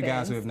named weapons. three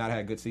guys who have not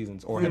had good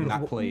seasons or have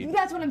not played.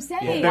 That's what I'm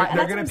saying. Yeah. That's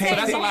They're what gonna I'm pay- saying.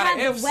 So that's They a lot had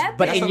of the ifs. weapons.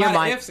 But That's in a your lot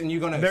mind- of ifs, and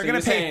you're gonna. They're so gonna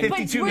you're pay saying-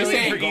 $52 You're million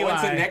saying for go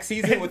Eli into next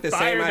season with the and same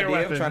fire their idea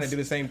of trying to weapons. do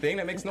the same thing.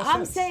 That makes no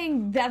I'm sense.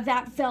 saying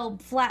that fell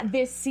flat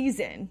this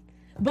season.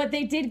 But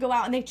they did go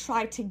out and they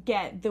tried to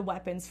get the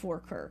weapons for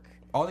Kirk.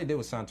 All they did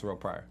was sign Terrell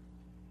Pryor.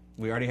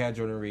 We already had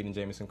Jordan Reed and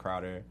Jamison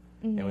Crowder,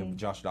 and with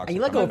Josh Doxson. And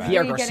you let go coming of back.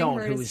 Pierre Reed getting Garçon,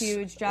 hurt is who's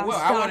huge. Josh Well,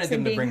 I wanted Doxson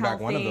them to being bring back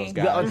one of healthy.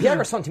 those guys. Pierre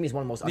Garçon to me is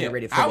one of the most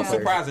underrated. I was football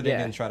surprised players. that they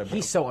didn't try to bring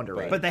He's him. so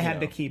underrated. But they had You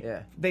to know. keep.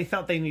 Yeah. They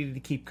felt they needed to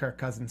keep Kirk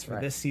Cousins for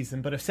Right. this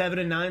season. But if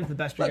 7-9 is the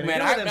best you're Look, going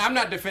to man, do, then- I'm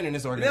not defending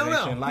this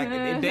organization. No. Like,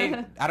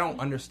 I don't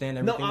understand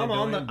no, everything. I'm they're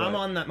on doing, I'm but-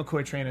 on that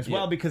McCoy train as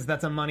well Yeah. because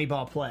that's a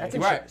Moneyball play. That's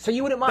Right. So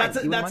you wouldn't mind. That's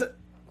a- You wouldn't that's mind?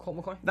 Colt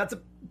McCoy? That's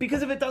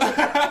because if it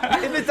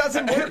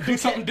doesn't work, do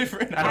something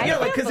different. I don't yeah,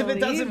 know. like because if it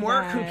believe doesn't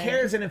work, who that.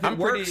 cares? And if it I'm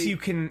works, pretty- you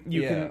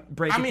can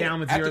break I mean, it down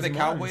with after zeros the and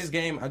Cowboys ones.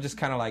 game, I'm just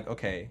kind of like,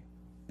 okay,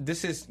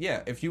 this is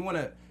if you want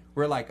to,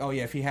 we're like, oh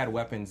yeah, if he had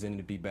weapons, then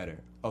it'd be better.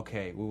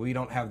 Okay, well we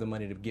don't have the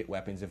money to get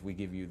weapons if we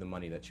give you the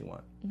money that you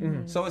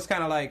want. So it's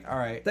kind of like, all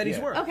right, That he's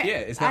yeah. worth. Okay. Yeah,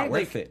 it's not I-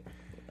 worth it.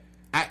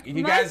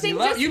 You My guys, thing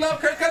you love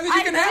Kirk Cousins.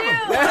 You I can do. have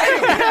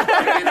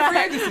him. Take him. Free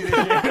agency this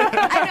year.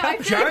 I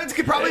feel Giants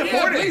could probably Yeah,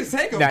 afford it. please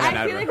take him. No,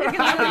 I feel like we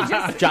can literally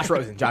just. Josh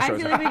Rosen. I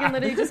feel like we can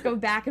literally just go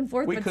back and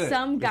forth, We but could.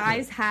 some We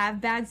guys could.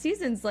 have bad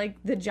seasons. Like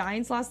the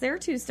Giants lost their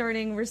two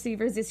starting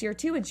receivers this year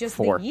too. It's just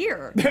 4. the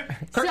year. Kirk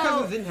So-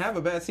 Cousins didn't have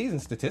a bad season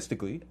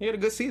statistically. He had a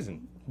good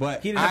season,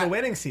 but He didn't have a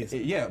winning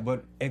season. Yeah,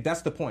 but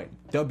that's the point.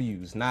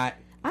 W's, not.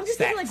 I'm just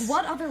thinking, like,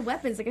 what other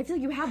weapons? Like, I feel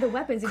like you have the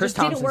weapons. It Chris just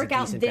didn't Thompson's work a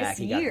out decent this back.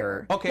 He got year.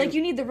 hurt. Okay. Like,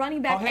 you need the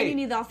running back Oh, and you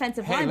need the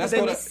offensive Hey, line. But let's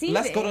then go receiving.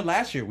 let's go to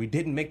last year. We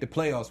didn't make the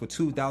playoffs with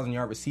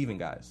 2,000-yard receiving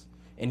guys,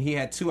 and he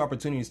had 2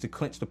 opportunities to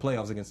clinch the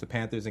playoffs against the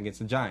Panthers and against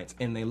the Giants,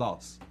 and they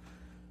lost.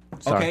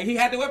 Sorry. Okay, he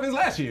had the weapons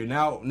last year.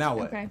 Now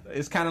what? Okay.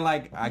 It's kind of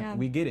like Yeah.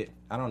 we get it.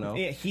 I don't know.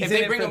 Yeah, he's if in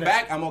they it bring for him the-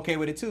 back, I'm okay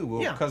with it too.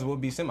 Yeah. Because we'll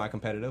be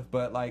semi-competitive.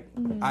 But like,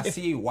 I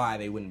see why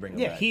they wouldn't bring him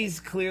Yeah, back. he's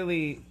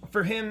clearly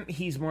for him.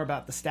 He's more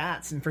about the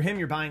stats, and for him,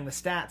 you're buying the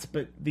stats.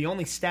 But the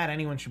only stat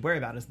anyone should worry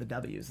about is the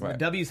W's. And Right.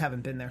 The W's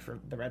haven't been there for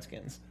the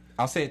Redskins.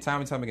 I'll say it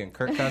time and time again.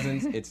 Kirk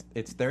Cousins,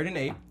 it's 3rd and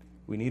 8.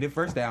 We needed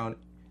first down,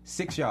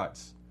 6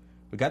 yards.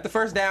 We got the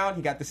first down.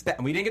 He got the stat.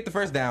 We didn't get the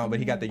first down, but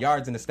he got the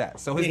yards and the stats.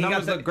 So his Yeah, he numbers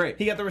got the, look great.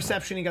 He got the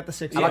reception. He got the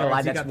 6 I'm not yards. gonna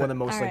lie, he that's got one of the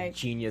most All like right.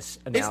 genius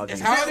It's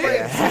analogies. how it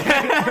is.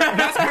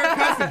 That's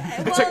Kirk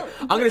Cousins. Well,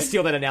 I'm gonna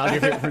steal that analogy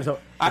from some.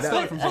 I stole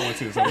it from someone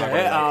too. So I'm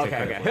not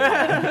gonna take credit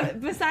for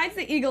it. besides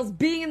the Eagles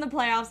being in the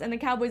playoffs and the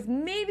Cowboys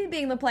maybe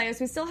being in the playoffs,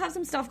 we still have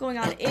some stuff going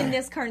on in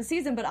this current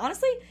season. But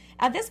honestly,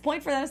 at this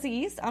point for the NFC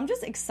East, I'm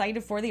just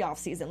excited for the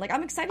offseason. Like,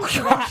 I'm excited to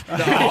see what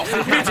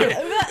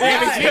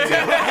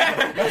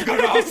Let's go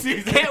to off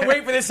season. Can't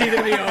wait for this season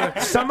to be over.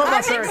 Some of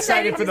us I'm are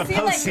excited for the to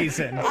see, like,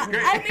 postseason.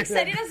 I'm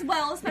excited as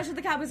well, especially if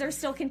the Cowboys are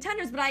still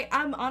contenders. But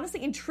I'm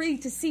honestly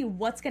intrigued to see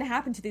what's going to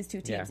happen to these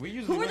two teams. Yeah. We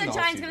usually Who are win the the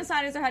Giants offseason. going to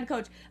sign as their head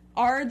coach?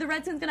 Are the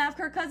Redskins going to have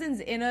Kirk Cousins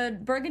in a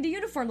burgundy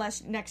uniform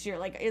next year?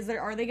 Like,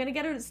 are they going to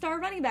get a star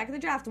running back in the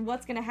draft?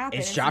 What's going to happen?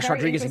 Is It's Josh very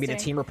Rodriguez gonna be the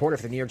interesting. team reporter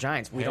for the New York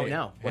Giants? We don't Hey,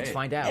 know. Let's hey.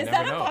 find out. Is Never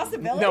that a know.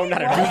 possibility? No,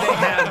 not at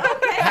all.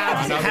 Do they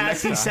have Another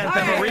has he next sent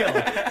time. them a All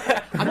reel?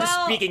 I'm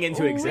just speaking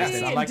into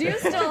existence. We I like do it.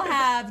 still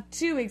have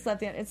 2 weeks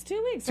left in. It's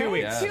 2 weeks. 2 right?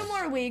 weeks. 2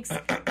 more weeks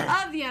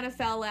of the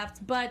NFL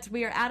left, but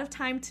we are out of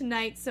time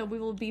tonight, so we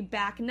will be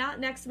back. Not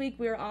next week.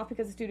 We are off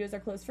because the studios are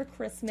closed for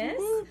Christmas.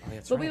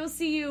 But we will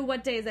see you.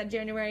 What day is that?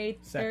 January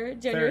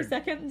 3rd? January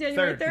 2nd?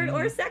 January 3rd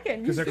or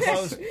 2nd? Because they're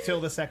closed till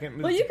the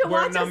 2nd. Well, you can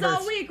We're watch numbers. us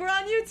all week. We're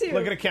on YouTube.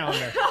 Look at a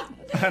calendar.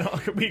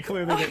 We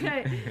clearly didn't.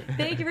 Okay.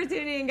 Thank you for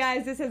tuning in,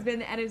 guys. This has been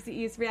the NFC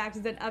East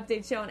Reactions and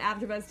Update Show on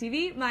AfterBuzz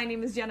TV. My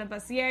name is Jenna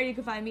Bussiere. You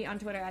can find me on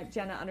Twitter at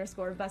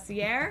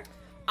Jenna_Bussiere.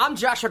 I'm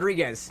Josh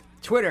Rodriguez.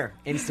 Twitter,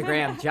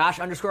 Instagram,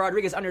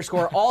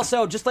 Josh_Rodriguez_.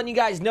 Also, just letting you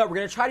guys know, we're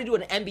going to try to do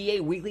an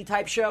NBA weekly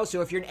type show.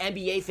 So if you're an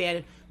NBA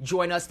fan,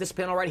 join us. This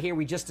panel right here,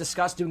 we just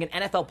discussed doing an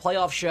NFL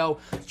playoff show.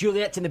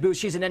 Juliet's in the booth.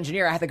 She's an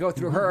engineer. I have to go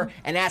through her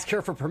and ask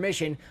her for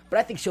permission, but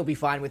I think she'll be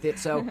fine with it.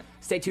 So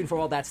stay tuned for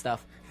all that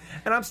stuff.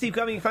 And I'm Steve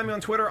Kaufman. You can find me on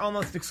Twitter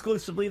almost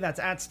exclusively. That's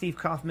at Steve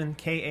Kaufman,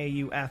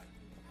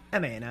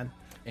 KAUFMANN.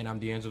 And I'm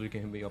D'Angelo. You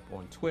can hit me up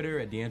on Twitter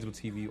at D'Angelo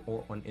TV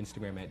or on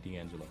Instagram at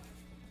D'Angelo.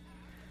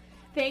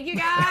 Thank you,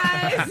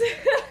 guys.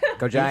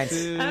 Go Giants.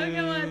 Have a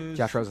good one.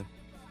 Josh Rosen.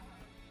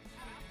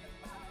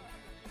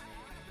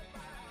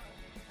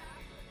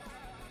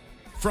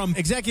 From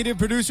executive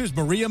producers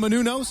Maria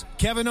Menounos,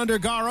 Kevin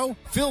Undergaro,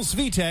 Phil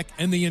Svitek,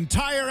 and the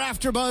entire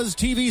AfterBuzz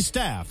TV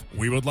staff,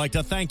 we would like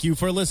to thank you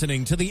for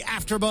listening to the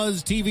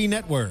AfterBuzz TV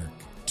network.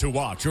 To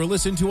watch or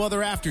listen to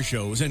other after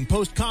shows and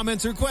post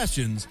comments or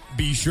questions,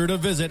 be sure to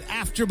visit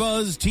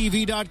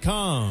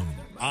AfterBuzzTV.com.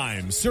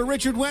 I'm Sir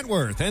Richard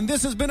Wentworth, and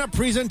this has been a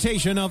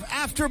presentation of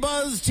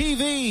AfterBuzz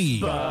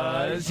TV.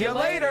 Buzz you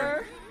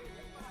later.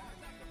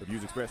 The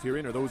views expressed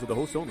herein are those of the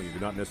hosts only and do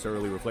not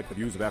necessarily reflect the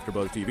views of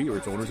AfterBuzz TV or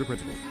its owners or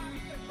principals.